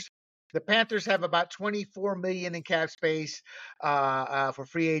Panthers have about 24 million in cap space for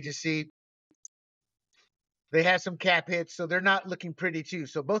free agency. They have some cap hits, so they're not looking pretty too.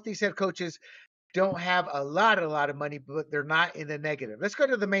 So both these head coaches don't have a lot of money, but they're not in the negative. Let's go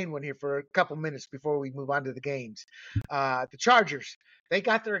to the main one here for a couple minutes before we move on to the games. The Chargers, they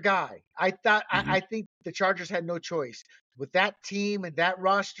got their guy. Mm-hmm. I think the Chargers had no choice with that team and that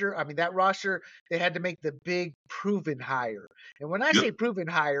roster. I mean, that roster, they had to make the big proven hire. And when I Yep. say proven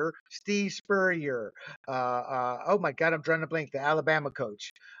hire, Steve Spurrier, oh my God, I'm drawing a blank, the Alabama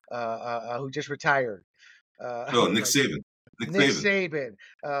coach who just retired. Oh, Oh Nick my Saban. Nick Nick Saban.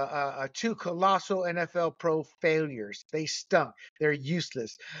 Saban, two colossal NFL pro failures. They stunk. They're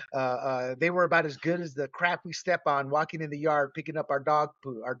useless. They were about as good as the crap we step on walking in the yard, picking up our dog's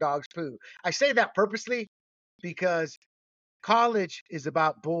poo. I say that purposely because college is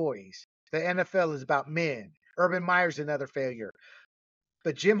about boys. The NFL is about men. Urban Meyer's another failure.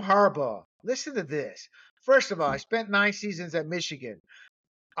 But Jim Harbaugh, listen to this. First of all, I spent 9 seasons at Michigan.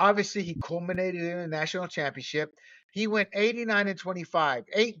 Obviously, he culminated in a national championship. He went 89-25,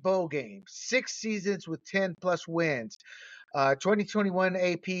 8 bowl games, 6 seasons with 10 plus wins. 2021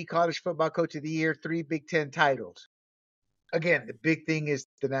 AP College Football Coach of the Year, 3 Big Ten titles. Again, the big thing is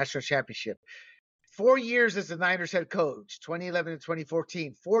the national championship. 4 years as the Niners head coach, 2011 to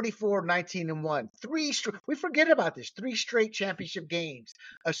 2014, 44, 19, and 1. We forget about this. 3 straight championship games,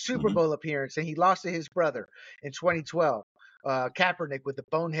 a Super Mm-hmm. Bowl appearance, and he lost to his brother in 2012. Kaepernick with the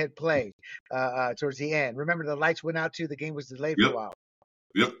bonehead play towards the end. Remember, the lights went out too. The game was delayed for a Yep. while.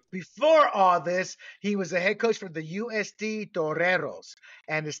 Yep. Before all this, he was the head coach for the USD Toreros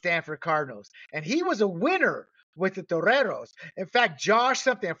and the Stanford Cardinals. And he was a winner with the Toreros. In fact, Josh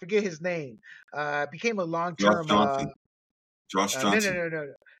something, I forget his name, became a long Josh term Johnson. Josh no,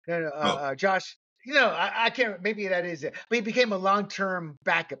 Johnson. Oh, Josh. I can't. Maybe that is it. But he became a long-term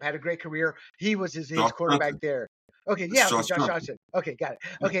backup. Had a great career. He was his Josh quarterback Johnson. there. Okay, It's yeah, okay, Josh Josh Johnson. Johnson. Okay, got it.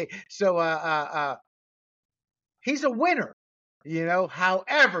 Yeah. Okay, so he's a winner.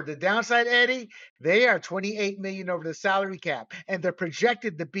 However, the downside, Eddie, they are 28 million over the salary cap, and they're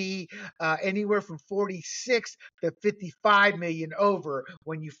projected to be anywhere from 46 to 55 million over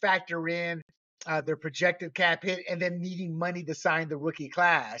when you factor in their projected cap hit and then needing money to sign the rookie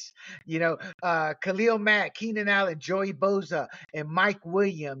class. Khalil Mack, Keenan Allen, Joey Boza, and Mike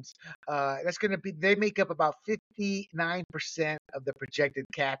Williams. That's going to be, they make up about 59% of the projected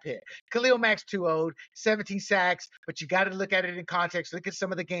cap hit. Khalil Mack's too old, 17 sacks, but you got to look at it in context. Look at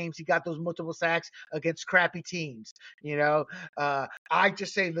some of the games. He got those multiple sacks against crappy teams. I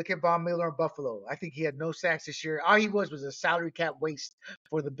just say, look at Von Miller in Buffalo. I think he had no sacks this year. All he was a salary cap waste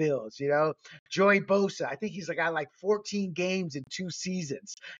for the Bills. Joey Bosa, I think he's got like 14 games in 2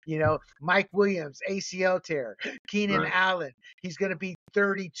 seasons. Mike Williams, ACL tear. Keenan Right. Allen, he's going to be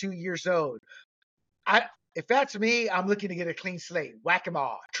 32 years old. If that's me, I'm looking to get a clean slate. Whack them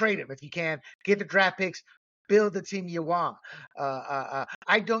all. Trade them if you can. Get the draft picks. Build the team you want.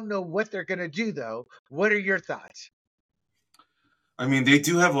 I don't know what they're going to do, though. What are your thoughts? I mean, they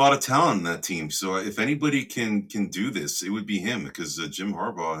do have a lot of talent in that team. So if anybody can do this, it would be him because Jim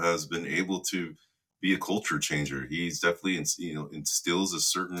Harbaugh has been able to be a culture changer. He's definitely instills a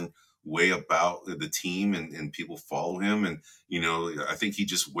certain way about the team, and people follow him. And I think he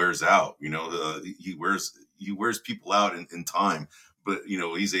just wears out. He wears people out in time. But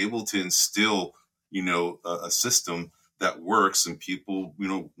he's able to instill a system that works, and people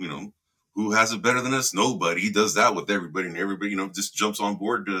who has it better than us? Nobody. He does that with everybody, and everybody, just jumps on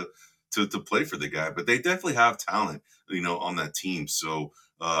board to play for the guy. But they definitely have talent, on that team. So,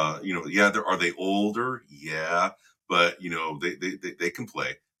 yeah, are they older? Yeah, but they can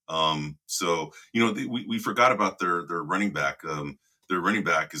play. So we forgot about their running back. Their running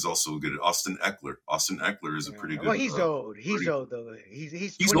back is also good. Austin Eckler. Austin Eckler is a pretty Well, good. he's old. He's Pretty, old though. He's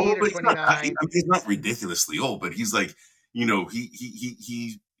he's 28 old, or but he's not. I 29. mean, he's not ridiculously old, but he's like,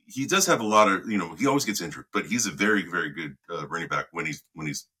 he does have a lot of, he always gets injured, but he's a very, very good running back when he's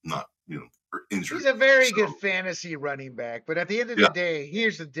not, injured. He's a very So good fantasy running back, but at the end of the yeah, day,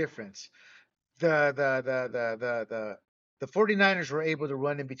 here's the difference. The The 49ers were able to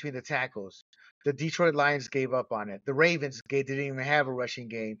run in between the tackles. The Detroit Lions gave up on it. The Ravens didn't even have a rushing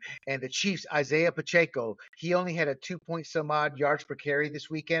game. And the Chiefs, Isaiah Pacheco, he only had a 2 point some odd yards per carry this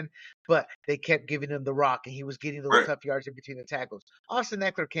weekend, but they kept giving him the rock, and he was getting those Right. tough yards in between the tackles. Austin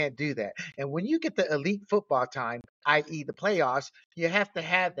Eckler can't do that. And when you get the elite football time, i.e., the playoffs, you have to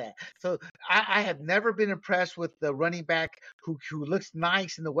have that. So I have never been impressed with the running back who looks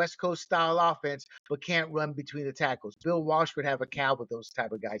nice in the West Coast style offense, but can't run between the tackles. Bill Walsh would have a cow with those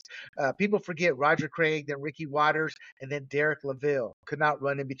type of guys. People forget Roger Craig, then Ricky Waters, and then Derek LaVille could not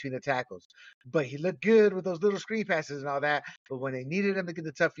run in between the tackles. But he looked good with those little screen passes and all that. But when they needed him to get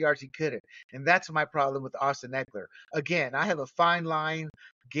the tough yards, he couldn't. And that's my problem with Austin Eckler. Again, I have a fine line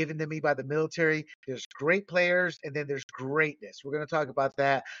given to me by the military. There's great players, and then there's greatness. We're going to talk about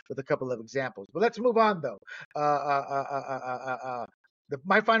that with a couple of examples. But let's move on, though.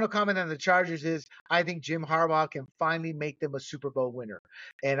 My final comment on the Chargers is I think Jim Harbaugh can finally make them a Super Bowl winner,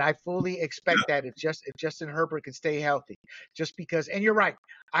 and I fully expect that if Justin Herbert can stay healthy, just because. And you're right,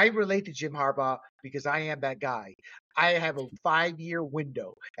 I relate to Jim Harbaugh because I am that guy. I have a 5-year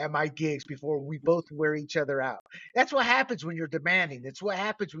window at my gigs before we both wear each other out. That's what happens when you're demanding. It's what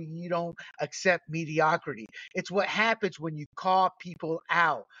happens when you don't accept mediocrity. It's what happens when you call people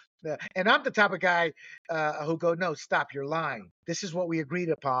out. And I'm the type of guy who go, no, stop, you're lying. This is what we agreed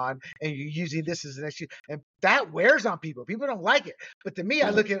upon, and you're using this as an excuse. And that wears on people. People don't like it. But to me,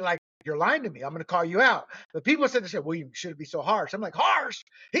 I look at it like, you're lying to me. I'm going to call you out. But people said, well, you shouldn't be so harsh. I'm like, harsh?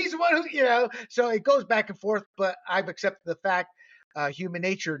 He's the one who. So it goes back and forth, but I've accepted the fact human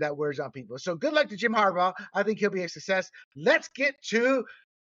nature that wears on people. So good luck to Jim Harbaugh. I think he'll be a success. Let's get to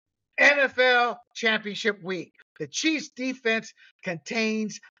NFL Championship Week. The Chiefs defense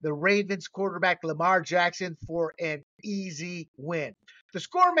contains the Ravens quarterback Lamar Jackson for an easy win. The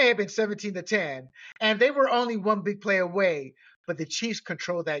score may have been 17-10, and they were only one big play away, but the Chiefs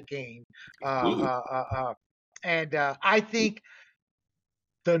controlled that game. And I think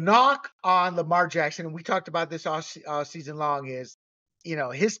the knock on Lamar Jackson, and we talked about this all season long, is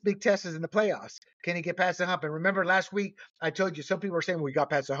his big test is in the playoffs. Can he get past the hump? And remember last week, I told you some people were saying, well, he got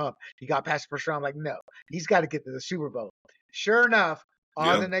past the hump. He got past the first round. I'm like, no, he's got to get to the Super Bowl. Sure enough,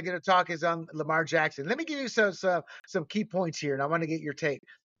 all the negative talk is on Lamar Jackson. Let me give you some key points here, and I want to get your take.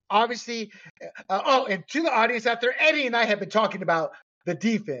 Obviously, and to the audience out there, Eddie and I have been talking about the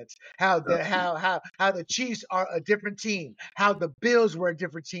defense, how the Chiefs are a different team, how the Bills were a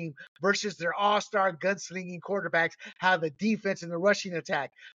different team versus their all-star gunslinging quarterbacks, how the defense and the rushing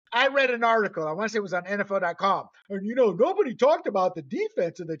attack. I read an article, I want to say it was on NFL.com, and nobody talked about the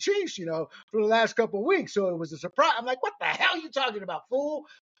defense of the Chiefs, for the last couple of weeks, so it was a surprise. I'm like, what the hell are you talking about, fool?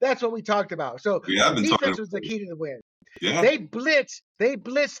 That's what we talked about. So the defense was the key to the win. Yeah. They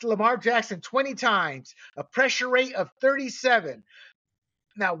blitzed Lamar Jackson 20 times, a pressure rate of 37.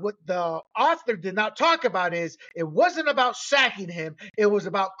 Now, what the author did not talk about is it wasn't about sacking him. It was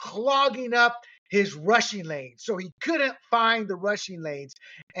about clogging up his rushing lanes. So he couldn't find the rushing lanes.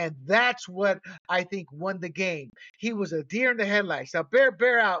 And that's what I think won the game. He was a deer in the headlights. Now, bear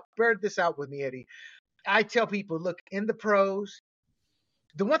this out with me, Eddie. I tell people, look, in the pros,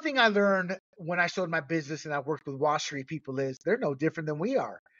 the one thing I learned when I sold my business and I worked with Wall Street people is they're no different than we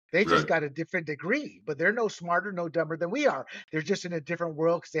are. They just got a different degree, but they're no smarter, no dumber than we are. They're just in a different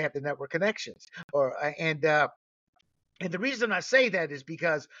world because they have the network connections. And the reason I say that is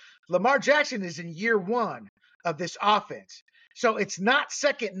because Lamar Jackson is in year one of this offense. So it's not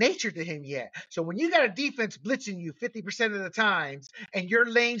second nature to him yet. So when you got a defense blitzing you 50% of the times and your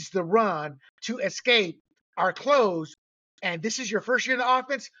lanes to run to escape are closed, and this is your first year in the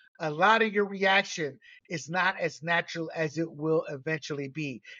offense, a lot of your reaction is not as natural as it will eventually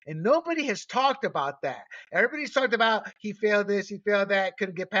be. And nobody has talked about that. Everybody's talked about he failed this, he failed that,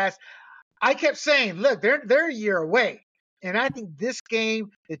 couldn't get past. I kept saying, look, they're a year away. And I think this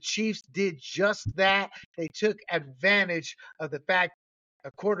game, the Chiefs did just that. They took advantage of the fact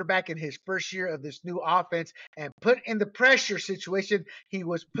a quarterback in his first year of this new offense and put in the pressure situation he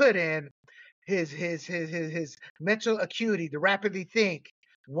was put in. His mental acuity to rapidly think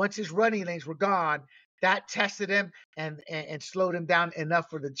once his running lanes were gone, that tested him and slowed him down enough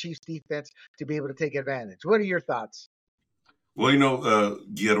for the Chiefs defense to be able to take advantage. What are your thoughts? Well,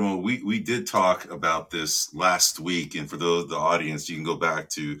 Guillermo, we did talk about this last week, and for the audience, you can go back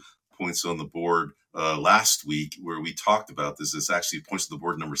to Points on the Board last week where we talked about this. It's actually Points on the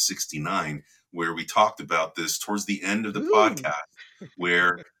Board number 69, where we talked about this towards the end of the podcast,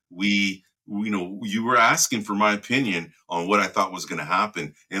 where you were asking for my opinion on what I thought was going to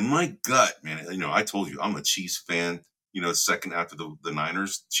happen. And my gut, man, I told you I'm a Chiefs fan, second after the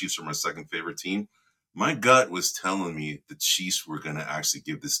Niners. Chiefs are my second favorite team. My gut was telling me the Chiefs were going to actually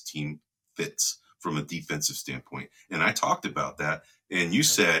give this team fits from a defensive standpoint. And I talked about that. And you Yeah.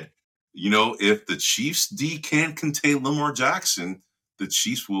 said, if the Chiefs D can't contain Lamar Jackson, the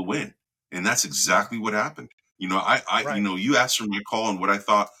Chiefs will win. And that's Yeah. exactly what happened. Right. You asked for my call on what I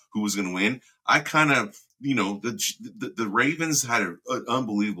thought who was going to win. I kind of, the Ravens had an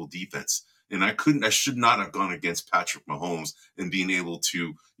unbelievable defense. And I should not have gone against Patrick Mahomes and being able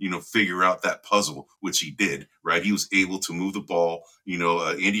to, figure out that puzzle, which he did, right? He was able to move the ball.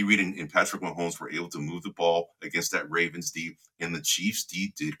 Andy Reid and Patrick Mahomes were able to move the ball against that Ravens D, and the Chiefs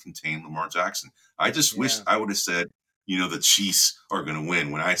D did contain Lamar Jackson. I just wish Yeah. I would have said, the Chiefs are going to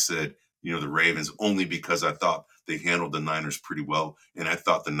win when I said, the Ravens, only because I thought they handled the Niners pretty well. And I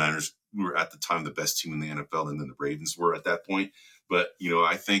thought the Niners were at the time the best team in the NFL, and then the Ravens were at that point. But,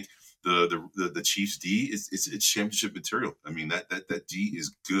 I think the Chiefs D it's championship material. I mean that D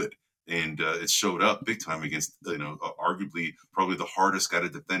is good, and it showed up big time against arguably probably the hardest guy to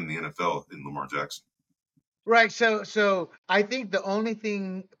defend in the NFL in Lamar Jackson. Right. So I think the only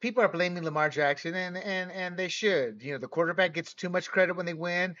thing people are blaming Lamar Jackson, and they should. The quarterback gets too much credit when they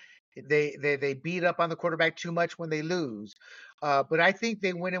win. They beat up on the quarterback too much when they lose. But I think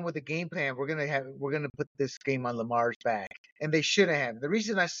they went in with a game plan. We're gonna put this game on Lamar's back, and they shouldn't have. The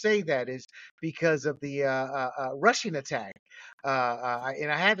reason I say that is because of the rushing attack.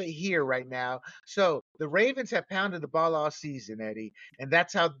 And I have it here right now. So the Ravens have pounded the ball all season, Eddie, and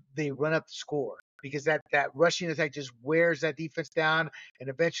that's how they run up the score because that rushing attack just wears that defense down, and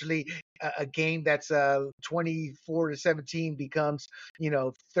eventually a game that's 24-17 becomes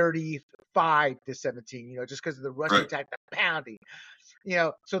 35-17. Just because of the rushing Right, attack, the pounding.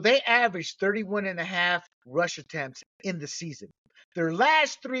 So they averaged 31 and a half rush attempts in the season. Their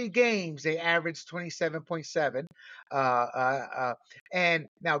last three games, they averaged 27.7. Uh, uh, uh, and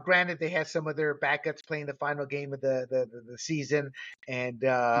now, granted, they had some of their backups playing the final game of the season. And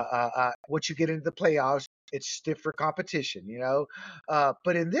once you get into the playoffs, it's stiffer competition.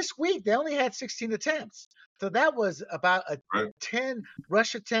 But in this week, they only had 16 attempts. So that was about a right, 10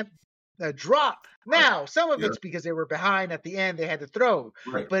 rush attempt drop. right. Now, some of Yeah, it's because they were behind at the end; they had to throw.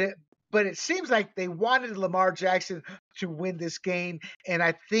 right. But it seems like they wanted Lamar Jackson to win this game, and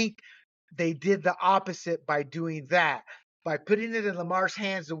I think they did the opposite by doing that. By putting it in Lamar's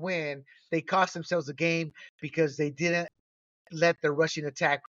hands to win, they cost themselves a game because they didn't let the rushing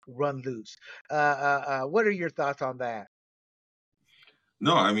attack run loose. What are your thoughts on that?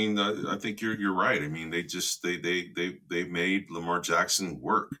 No, I mean, I think you're right. I mean, they made Lamar Jackson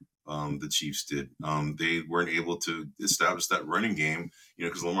work. The Chiefs did. They weren't able to establish that running game,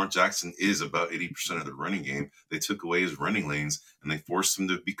 because Lamar Jackson is about 80% of the running game. They took away his running lanes and they forced him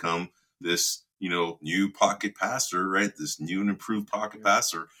to become this, new pocket passer, right? This new and improved pocket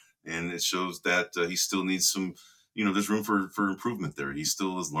passer, and it shows that he still needs some. There's room for improvement there. He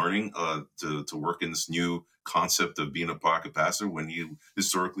still is learning to work in this new concept of being a pocket passer when he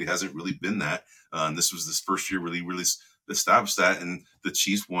historically hasn't really been that. And this was this first year really established that. And the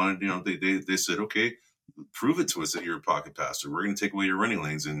Chiefs wanted, they said, okay, prove it to us that you're a pocket passer. We're going to take away your running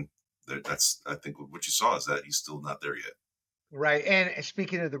lanes. And that's, I think what you saw is that he's still not there yet. Right. And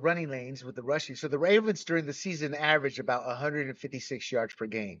speaking of the running lanes with the rushing, so the Ravens during the season averaged about 156 yards per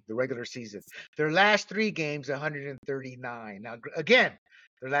game, the regular season. Their last three games, 139. Now, again,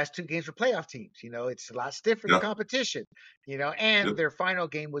 their last two games were playoff teams. It's a lot stiffer the Yeah. competition. And Yep. their final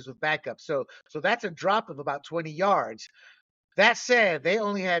game was with backup. So that's a drop of about 20 yards. That said, they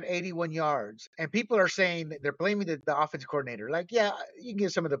only had 81 yards, and people are saying that they're blaming the offensive coordinator. Like, yeah, you can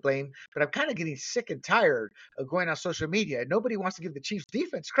give some of the blame, but I'm kind of getting sick and tired of going on social media. Nobody wants to give the Chiefs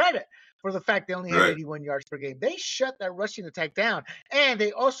defense credit for the fact they only had Right. 81 yards per game. They shut that rushing attack down, and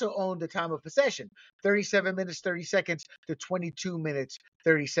they also owned the time of possession 37 minutes, 30 seconds to 22 minutes,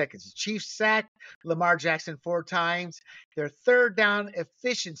 30 seconds. The Chiefs sacked Lamar Jackson 4 times. Their third down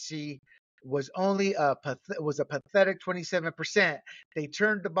efficiency was a pathetic 27%. They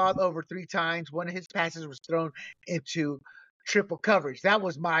turned the ball over 3 times. One of his passes was thrown into triple coverage. That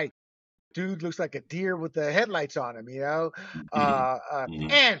was my dude looks like a deer with the headlights on him. Mm-hmm.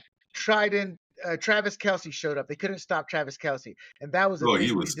 Mm-hmm. And Trident Travis Kelsey showed up. They couldn't stop Travis Kelsey, and that was a Well, big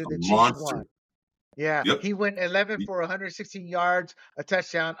he was reason a the Chiefs monster. won. Yeah, Yep. he went 11 for 116 yards, a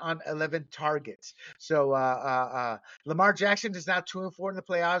touchdown on 11 targets. So Lamar Jackson is now 2-4 in the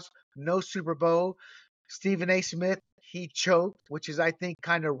playoffs. No Super Bowl. Stephen A. Smith, he choked, which is I think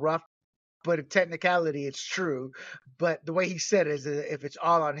kind of rough, but in technicality it's true. But the way he said it is if it's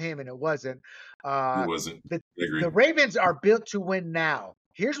all on him, and it wasn't. It Uh, wasn't. the I the agree. Ravens are built to win now.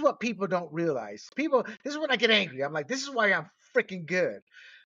 Here's what people don't realize. This is when I get angry. I'm like, this is why I'm freaking good.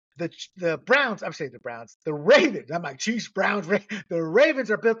 the Browns, I'm saying the Browns, the Ravens. I'm like Chiefs, Browns, the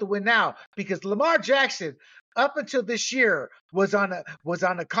Ravens are built to win now because Lamar Jackson, up until this year, was on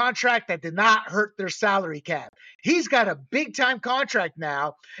a contract that did not hurt their salary cap. He's got a big time contract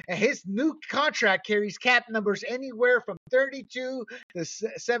now, and his new contract carries cap numbers anywhere from 32 to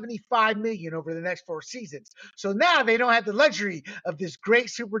 75 million over the next 4 seasons. So now they don't have the luxury of this great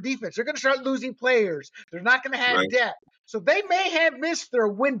super defense. They're going to start losing players. They're not going to have Right. depth. So they may have missed their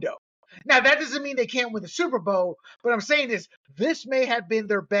window. Now, that doesn't mean they can't win the Super Bowl, but I'm saying is this may have been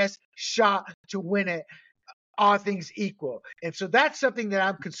their best shot to win it, all things equal. And so that's something that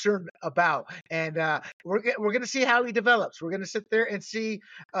I'm concerned about. And we're going to see how he develops. We're going to sit there and see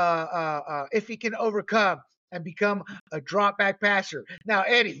if he can overcome and become a drop back passer. Now,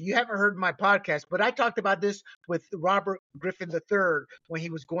 Eddie, you haven't heard my podcast, but I talked about this with Robert Griffin III when he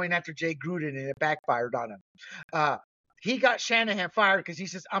was going after Jay Gruden and it backfired on him. He got Shanahan fired because he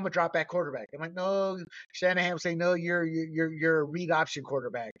says, I'm a drop back quarterback. I'm like, no, Shanahan would say, no, you're a read option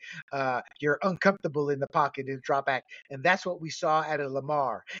quarterback. You're uncomfortable in the pocket and drop back. And that's what we saw out of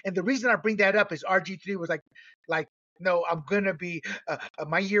Lamar. And the reason I bring that up is RG3 was like, no, I'm going to be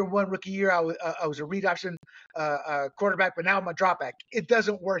my year one rookie year. I was a read option quarterback, but now I'm a drop back. It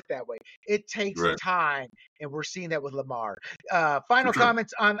doesn't work that way. It takes Right. time. And we're seeing that with Lamar. Final sure.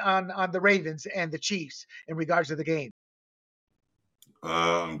 comments on the Ravens and the Chiefs in regards to the game.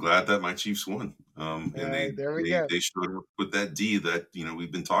 I'm glad that my Chiefs won. And There we go. they showed up with that D that,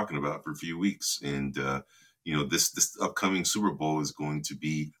 we've been talking about for a few weeks. And, this upcoming Super Bowl is going to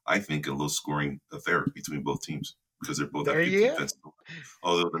be, I think, a low scoring affair between both teams because they're both There have good you go. defense.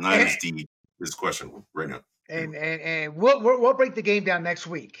 Although the Niners D is questionable right now. And we'll break the game down next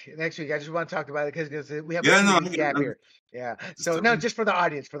week. I just want to talk about it because we have a recap here. Yeah. So no, just for the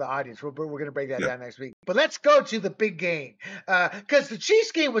audience, we're going to break that down next week. But let's go to the big game because the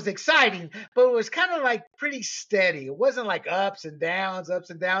Chiefs game was exciting, but it was kind of like pretty steady. It wasn't like ups and downs.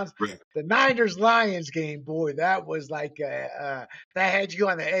 Right. The Niners Lions game, boy, that was like that had you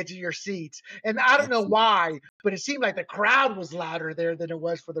on the edge of your seats. And I don't know why, but it seemed like the crowd was louder there than it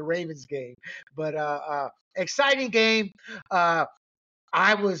was for the Ravens game. But exciting game. I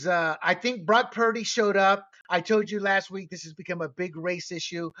think Brock Purdy showed up. I told you last week this has become a big race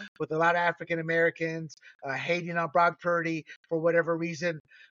issue with a lot of African Americans hating on Brock Purdy for whatever reason.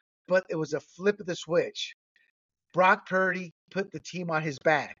 But it was a flip of the switch. Brock Purdy put the team on his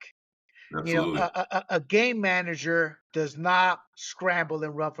back. Absolutely. A game manager does not scramble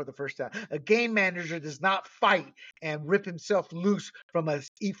and run for the first down. A game manager does not fight and rip himself loose from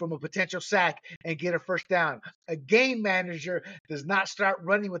a potential sack and get a first down. A game manager does not start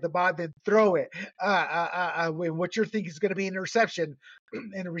running with the ball, then throw it when what you're thinking is going to be an interception,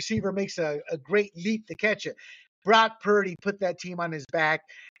 and the receiver makes a great leap to catch it. Brock Purdy put that team on his back,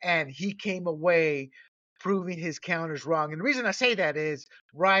 and he came away proving his counters wrong. And the reason I say that is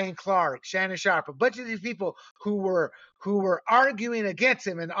Ryan Clark, Shannon Sharp, a bunch of these people who were arguing against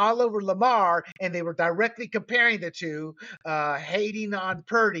him and all over Lamar, and they were directly comparing the two, hating on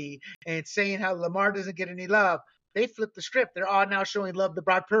Purdy and saying how Lamar doesn't get any love. They flipped the script. They're all now showing love to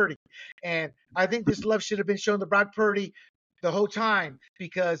Brock Purdy. And I think this love should have been shown to Brock Purdy the whole time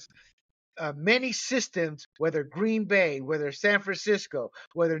because many systems, whether Green Bay, whether San Francisco,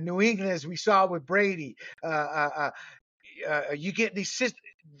 whether New England, as we saw with Brady, you get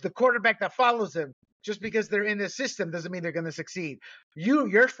the quarterback that follows them. Just because they're in the system doesn't mean they're going to succeed.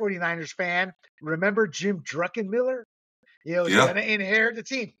 You're 49ers fan. Remember Jim Druckenmiller? He's going to inherit the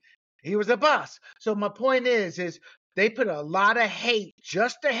team. He was a boss. So my point is they put a lot of hate,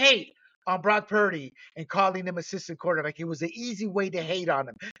 just to hate, on Brock Purdy and calling him assistant quarterback. It was the easy way to hate on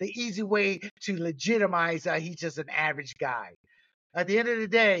him, the easy way to legitimize he's just an average guy. At the end of the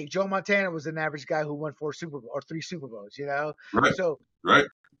day, Joe Montana was an average guy who won 3 Super Bowls, Right. So, right.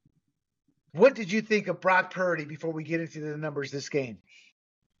 What did you think of Brock Purdy before we get into the numbers this game?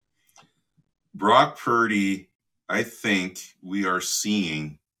 Brock Purdy, I think we are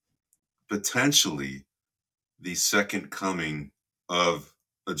seeing potentially the second coming of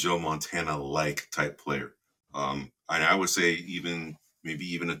a Joe Montana-like type player. And I would say maybe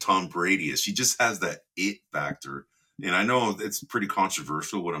even a Tom Brady. She just has that it factor. And I know it's pretty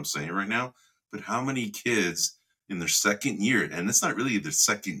controversial what I'm saying right now, but how many kids in their second year, and it's not really their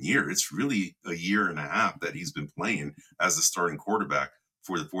second year, it's really a year and a half that he's been playing as the starting quarterback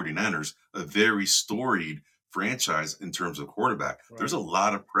for the 49ers, a very storied franchise in terms of quarterback. Right. There's a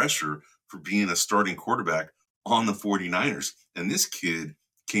lot of pressure for being a starting quarterback on the 49ers. And this kid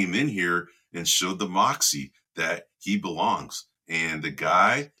came in here and showed the moxie that he belongs. And the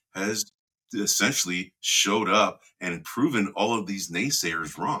guy has essentially showed up and proven all of these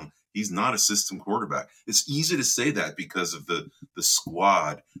naysayers wrong. He's not a system quarterback. It's easy to say that because of the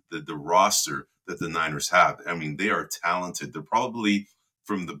squad, the roster that the Niners have. I mean, they are talented. They're probably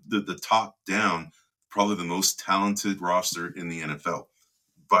from the top down, probably the most talented roster in the NFL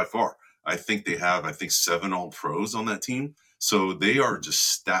by far. I think they have, 7 all pros on that team. So they are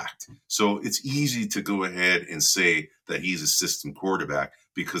just stacked. So it's easy to go ahead and say that he's a system quarterback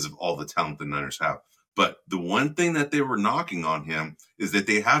because of all the talent the Niners have. But the one thing that they were knocking on him is that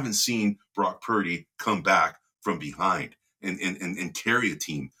they haven't seen Brock Purdy come back from behind and carry a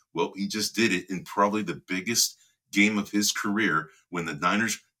team. Well, he just did it in probably the biggest game of his career when the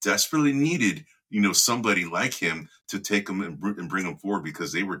Niners desperately needed, somebody like him to take them and bring them forward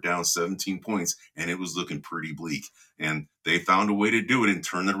because they were down 17 points and it was looking pretty bleak. And they found a way to do it and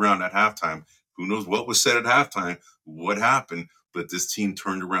turn it around at halftime. Who knows what was said at halftime, what happened, but this team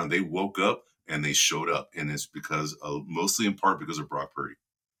turned around. They woke up and they showed up. And it's because mostly in part because of Brock Purdy.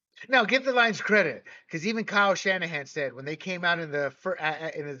 Now, give the Lions credit, because even Kyle Shanahan said when they came out in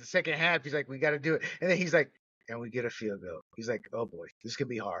the second half, he's like, "We got to do it," and then he's like, "And we get a field goal." He's like, "Oh boy, this could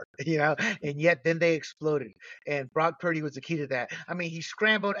be hard," And yet then they exploded, and Brock Purdy was the key to that. I mean, he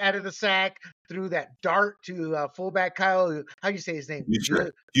scrambled out of the sack, threw that dart to fullback Kyle. How do you say his name?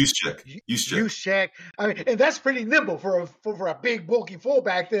 Use check. I mean, and that's pretty nimble for a big bulky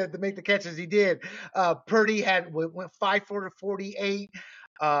fullback to make the catches he did. Purdy went 5 for 48.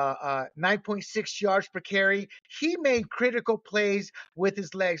 9.6 yards per carry. He made critical plays with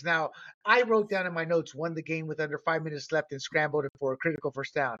his legs. Now, I wrote down in my notes, won the game with under 5 minutes left and scrambled for a critical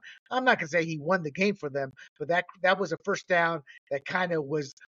first down. I'm not going to say he won the game for them, but that was a first down that kind of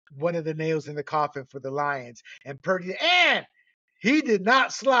was one of the nails in the coffin for the Lions. And Purdy, and he did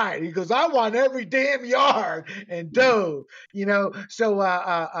not slide. He goes, "I want every damn yard," and dove,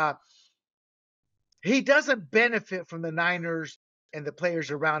 So he doesn't benefit from the Niners and the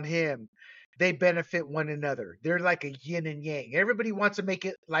players around him. They benefit one another. They're like a yin and yang. Everybody wants to make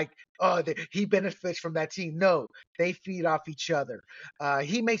it like, oh, he benefits from that team. No, they feed off each other.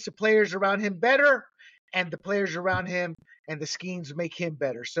 He makes the players around him better, and the players around him and the schemes make him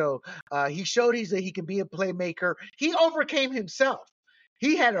better. So he showed he can be a playmaker. He overcame himself.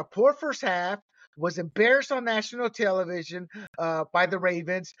 He had a poor first half, was embarrassed on national television by the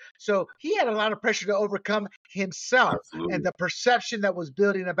Ravens. So he had a lot of pressure to overcome himself. Absolutely. And the perception that was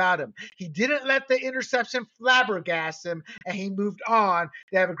building about him. He didn't let the interception flabbergast him, and he moved on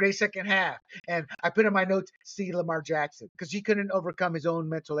to have a great second half. And I put in my notes, see Lamar Jackson, because he couldn't overcome his own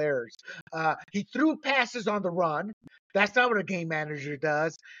mental errors. He threw passes on the run. That's not what a game manager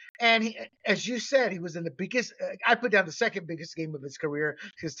does. And he, as you said, he was in the biggest, I put down the second biggest game of his career,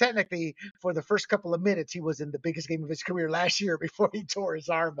 because technically for the first couple of minutes, he was in the biggest game of his career last year before he tore his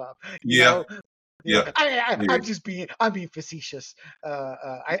arm up. Yeah. I'm being facetious.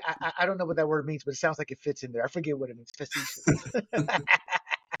 I don't know what that word means, but it sounds like it fits in there. I forget what it means, facetious.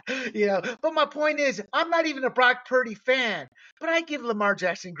 But my point is, I'm not even a Brock Purdy fan, but I give Lamar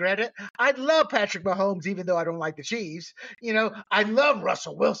Jackson credit. I love Patrick Mahomes, even though I don't like the Chiefs. I love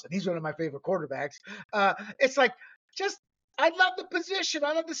Russell Wilson. He's one of my favorite quarterbacks. It's like, I love the position.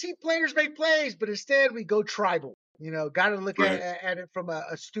 I love to see players make plays, but instead we go tribal. Got to look at it from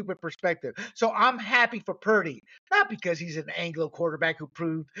a stupid perspective. So I'm happy for Purdy, not because he's an Anglo quarterback who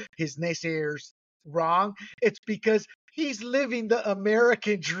proved his naysayers wrong. It's because he's living the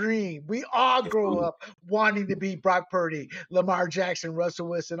American dream. We all grow up wanting to be Brock Purdy, Lamar Jackson, Russell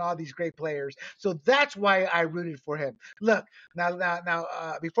Wilson, all these great players. So that's why I rooted for him. Look, now,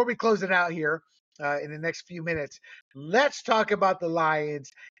 before we close it out here, in the next few minutes, let's talk about the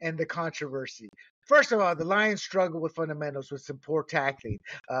Lions and the controversy. First of all, the Lions struggle with fundamentals with some poor tackling.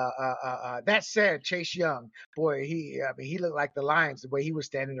 That said, Chase Young, boy, he looked like the Lions the way he was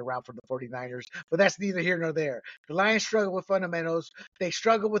standing around for the 49ers, but that's neither here nor there. The Lions struggle with fundamentals. They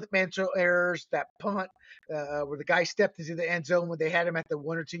struggle with mental errors, that punt where the guy stepped into the end zone when they had him at the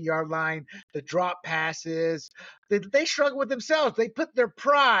 1 or 2 yard line, the drop passes. They struggle with themselves. They put their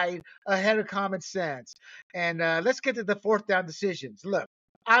pride ahead of common sense. And let's get to the fourth down decisions. Look,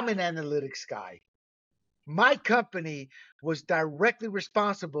 I'm an analytics guy. My company was directly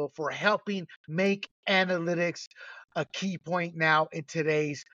responsible for helping make analytics a key point now in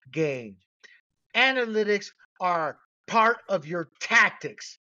today's game. Analytics are part of your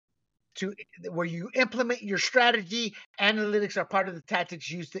tactics. Where you implement your strategy, analytics are part of the tactics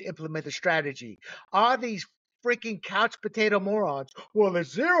used to implement the strategy. All these freaking couch potato morons, well,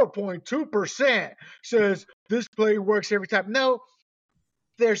 it's 0.2% says this play works every time. No,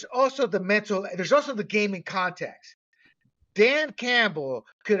 there's also the gaming context. Dan Campbell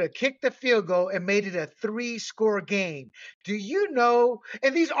could have kicked the field goal and made it a 3-score game. Do you know?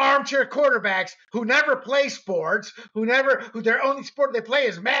 And these armchair quarterbacks who never play sports, who their only sport they play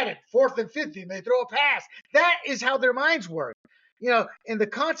is Madden, 4th and 50, and they throw a pass. That is how their minds work. In the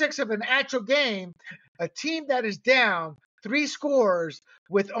context of an actual game, a team that is down 3 scores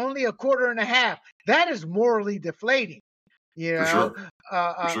with only a quarter and a half, that is morally deflating. You For know, sure.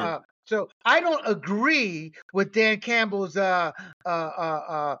 uh, For uh, sure. uh, so I don't agree with Dan Campbell's.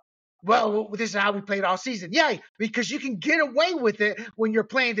 Well, this is how we played all season. Yeah, because you can get away with it when you're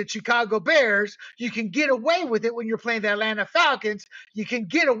playing the Chicago Bears. You can get away with it when you're playing the Atlanta Falcons. You can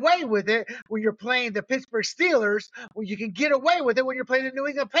get away with it when you're playing the Pittsburgh Steelers. Well, you can get away with it when you're playing the New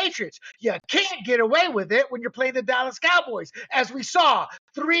England Patriots. You can't get away with it when you're playing the Dallas Cowboys, as we saw.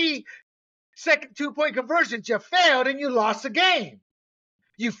 3 second 2-point conversions, you failed and you lost the game.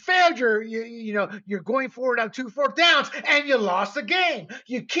 You failed you're going forward on 2 fourth downs and you lost the game.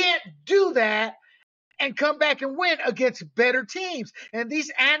 You can't do that and come back and win against better teams. And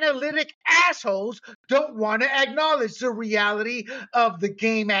these analytic assholes don't want to acknowledge the reality of the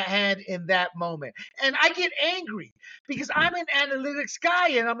game at hand in that moment. And I get angry because I'm an analytics guy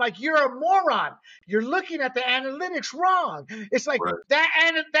and I'm like, you're a moron. You're looking at the analytics wrong. It's like Right.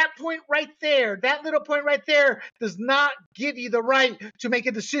 that point right there, that little point right there does not give you the right to make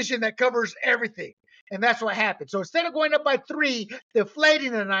a decision that covers everything. And that's what happened. So instead of going up by 3,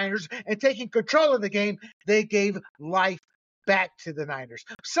 deflating the Niners and taking control of the game, they gave life back to the Niners.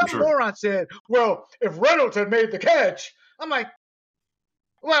 For Some sure. moron said, well, if Reynolds had made the catch, I'm like,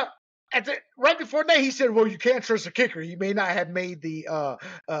 well, right before that, he said, well, you can't trust the kicker. He may not have made the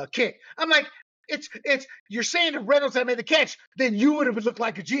kick. I'm like, it's you're saying if Reynolds had made the catch, then you would have looked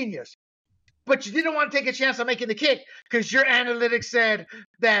like a genius. But you didn't want to take a chance on making the kick because your analytics said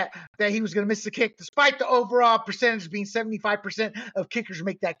that he was going to miss the kick, despite the overall percentage being 75% of kickers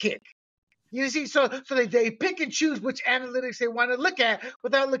make that kick. You see, so they pick and choose which analytics they want to look at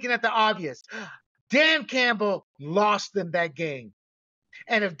without looking at the obvious. Dan Campbell lost them that game.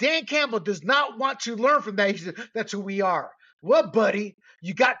 And if Dan Campbell does not want to learn from that, he said, that's who we are. Well, buddy,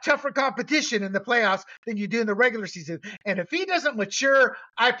 you got tougher competition in the playoffs than you do in the regular season. And if he doesn't mature,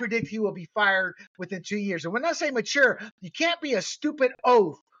 I predict he will be fired within 2 years. And when I say mature, you can't be a stupid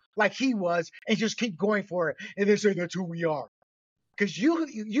oaf like he was and just keep going for it. And they say that's who we are. Because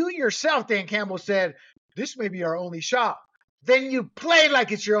you yourself, Dan Campbell, said, this may be our only shot. Then you play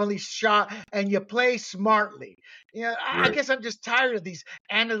like it's your only shot and you play smartly. I Right. guess I'm just tired of these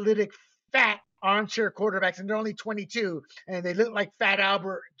analytic fat armchair quarterbacks, and they're only 22 and they look like Fat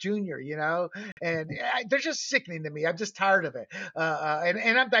Albert Jr., and they're just sickening to me. I'm just tired of it.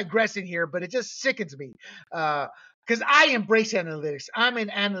 And I'm digressing here, but it just sickens me. Because I embrace analytics. I'm an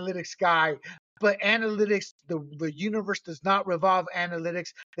analytics guy, but analytics, the universe does not revolve analytics.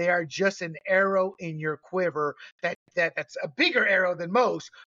 They are just an arrow in your quiver that's a bigger arrow than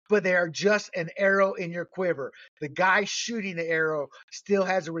most, but they are just an arrow in your quiver. The guy shooting the arrow still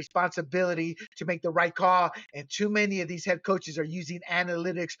has a responsibility to make the right call, and too many of these head coaches are using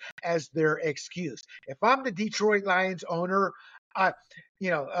analytics as their excuse. If I'm the Detroit Lions owner, uh,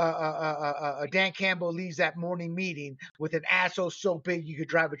 Dan Campbell leaves that morning meeting with an asshole so big you could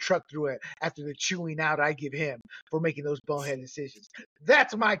drive a truck through it after the chewing out I give him for making those bonehead decisions.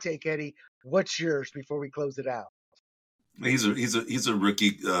 That's my take, Eddie. What's yours before we close it out? He's a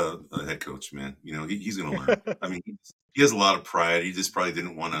rookie head coach, man. He's going to learn. I mean, he has a lot of pride. He just probably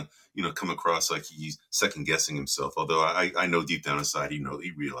didn't want to come across like he's second guessing himself. Although I know deep down inside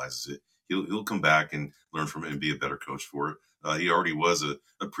he realizes it. He'll come back and learn from it and be a better coach for it. He already was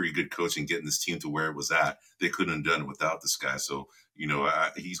a pretty good coach in getting this team to where it was at. They couldn't have done it without this guy. So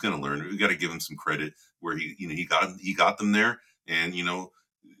he's going to learn. We got to give him some credit where he got them there, and he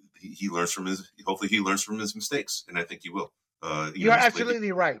learns from hopefully he learns from his mistakes, and I think he will. You're He's played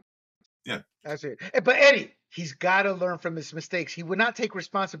absolutely right. Yeah. That's it. But Eddie, he's got to learn from his mistakes. He would not take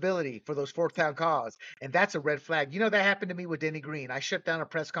responsibility for those fourth down calls, and that's a red flag. That happened to me with Denny Green. I shut down a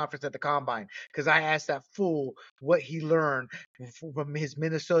press conference at the combine because I asked that fool what he learned from his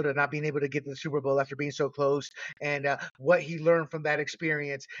Minnesota not being able to get to the Super Bowl after being so close, and what he learned from that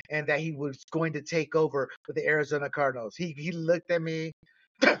experience, and that he was going to take over for the Arizona Cardinals. He looked at me.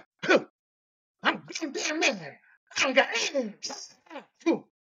 I'm damn man. I got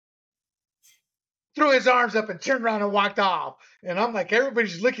threw his arms up and turned around and walked off. And I'm like,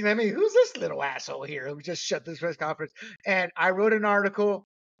 everybody's looking at me. Who's this little asshole here who just shut this press conference? And I wrote an article.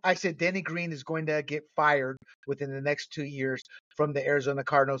 I said Denny Green is going to get fired within the next 2 years from the Arizona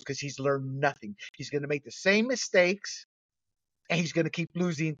Cardinals because he's learned nothing. He's going to make the same mistakes and he's going to keep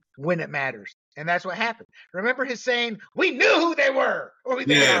losing when it matters. And that's what happened. Remember his saying, "We knew who they were, or who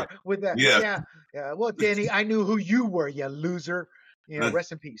they Yeah. are." With that, Yeah. yeah, yeah. Well, Denny, I knew who you were, you loser.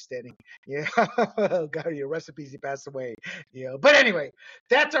 Rest in peace, Denny. Yeah, God, rest in peace. He passed away. But anyway,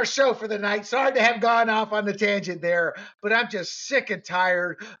 that's our show for the night. Sorry to have gone off on the tangent there, but I'm just sick and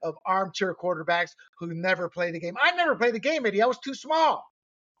tired of armchair quarterbacks who never play the game. I never played the game, Eddie. I was too small,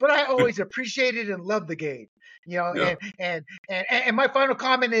 but I always appreciated and loved the game. Yeah. And my final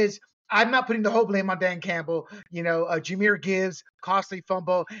comment is, I'm not putting the whole blame on Dan Campbell. Jameer Gibbs, costly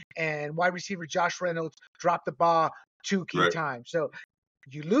fumble, and wide receiver Josh Reynolds dropped the ball 2 key Right. times. So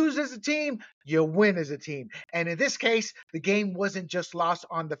you lose as a team, you win as a team. And in this case, the game wasn't just lost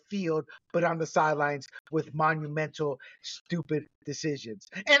on the field, but on the sidelines with monumental, stupid decisions.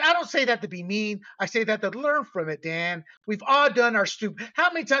 And I don't say that to be mean. I say that to learn from it, Dan. We've all done our stupid.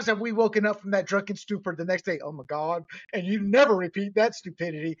 How many times have we woken up from that drunken stupor the next day? Oh my God. And you never repeat that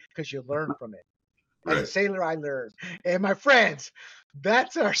stupidity because you learn from it. As a Right. sailor, I learned. And my friends,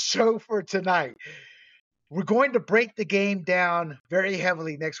 that's our show for tonight. We're going to break the game down very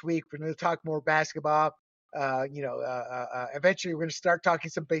heavily next week. We're going to talk more basketball. Eventually, we're going to start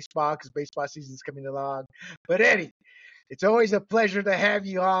talking some baseball because baseball season is coming along. But Eddie, it's always a pleasure to have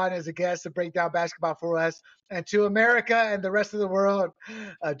you on as a guest to break down basketball for us. And to America and the rest of the world,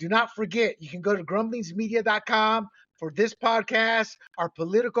 do not forget, you can go to grumblingsmedia.com for this podcast, our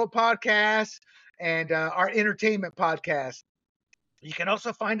political podcast, and our entertainment podcast. You can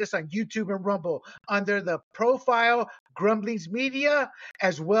also find us on YouTube and Rumble under the profile Grumblings Media,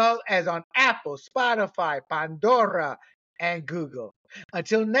 as well as on Apple, Spotify, Pandora, and Google.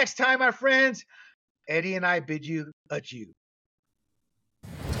 Until next time, my friends, Eddie and I bid you adieu.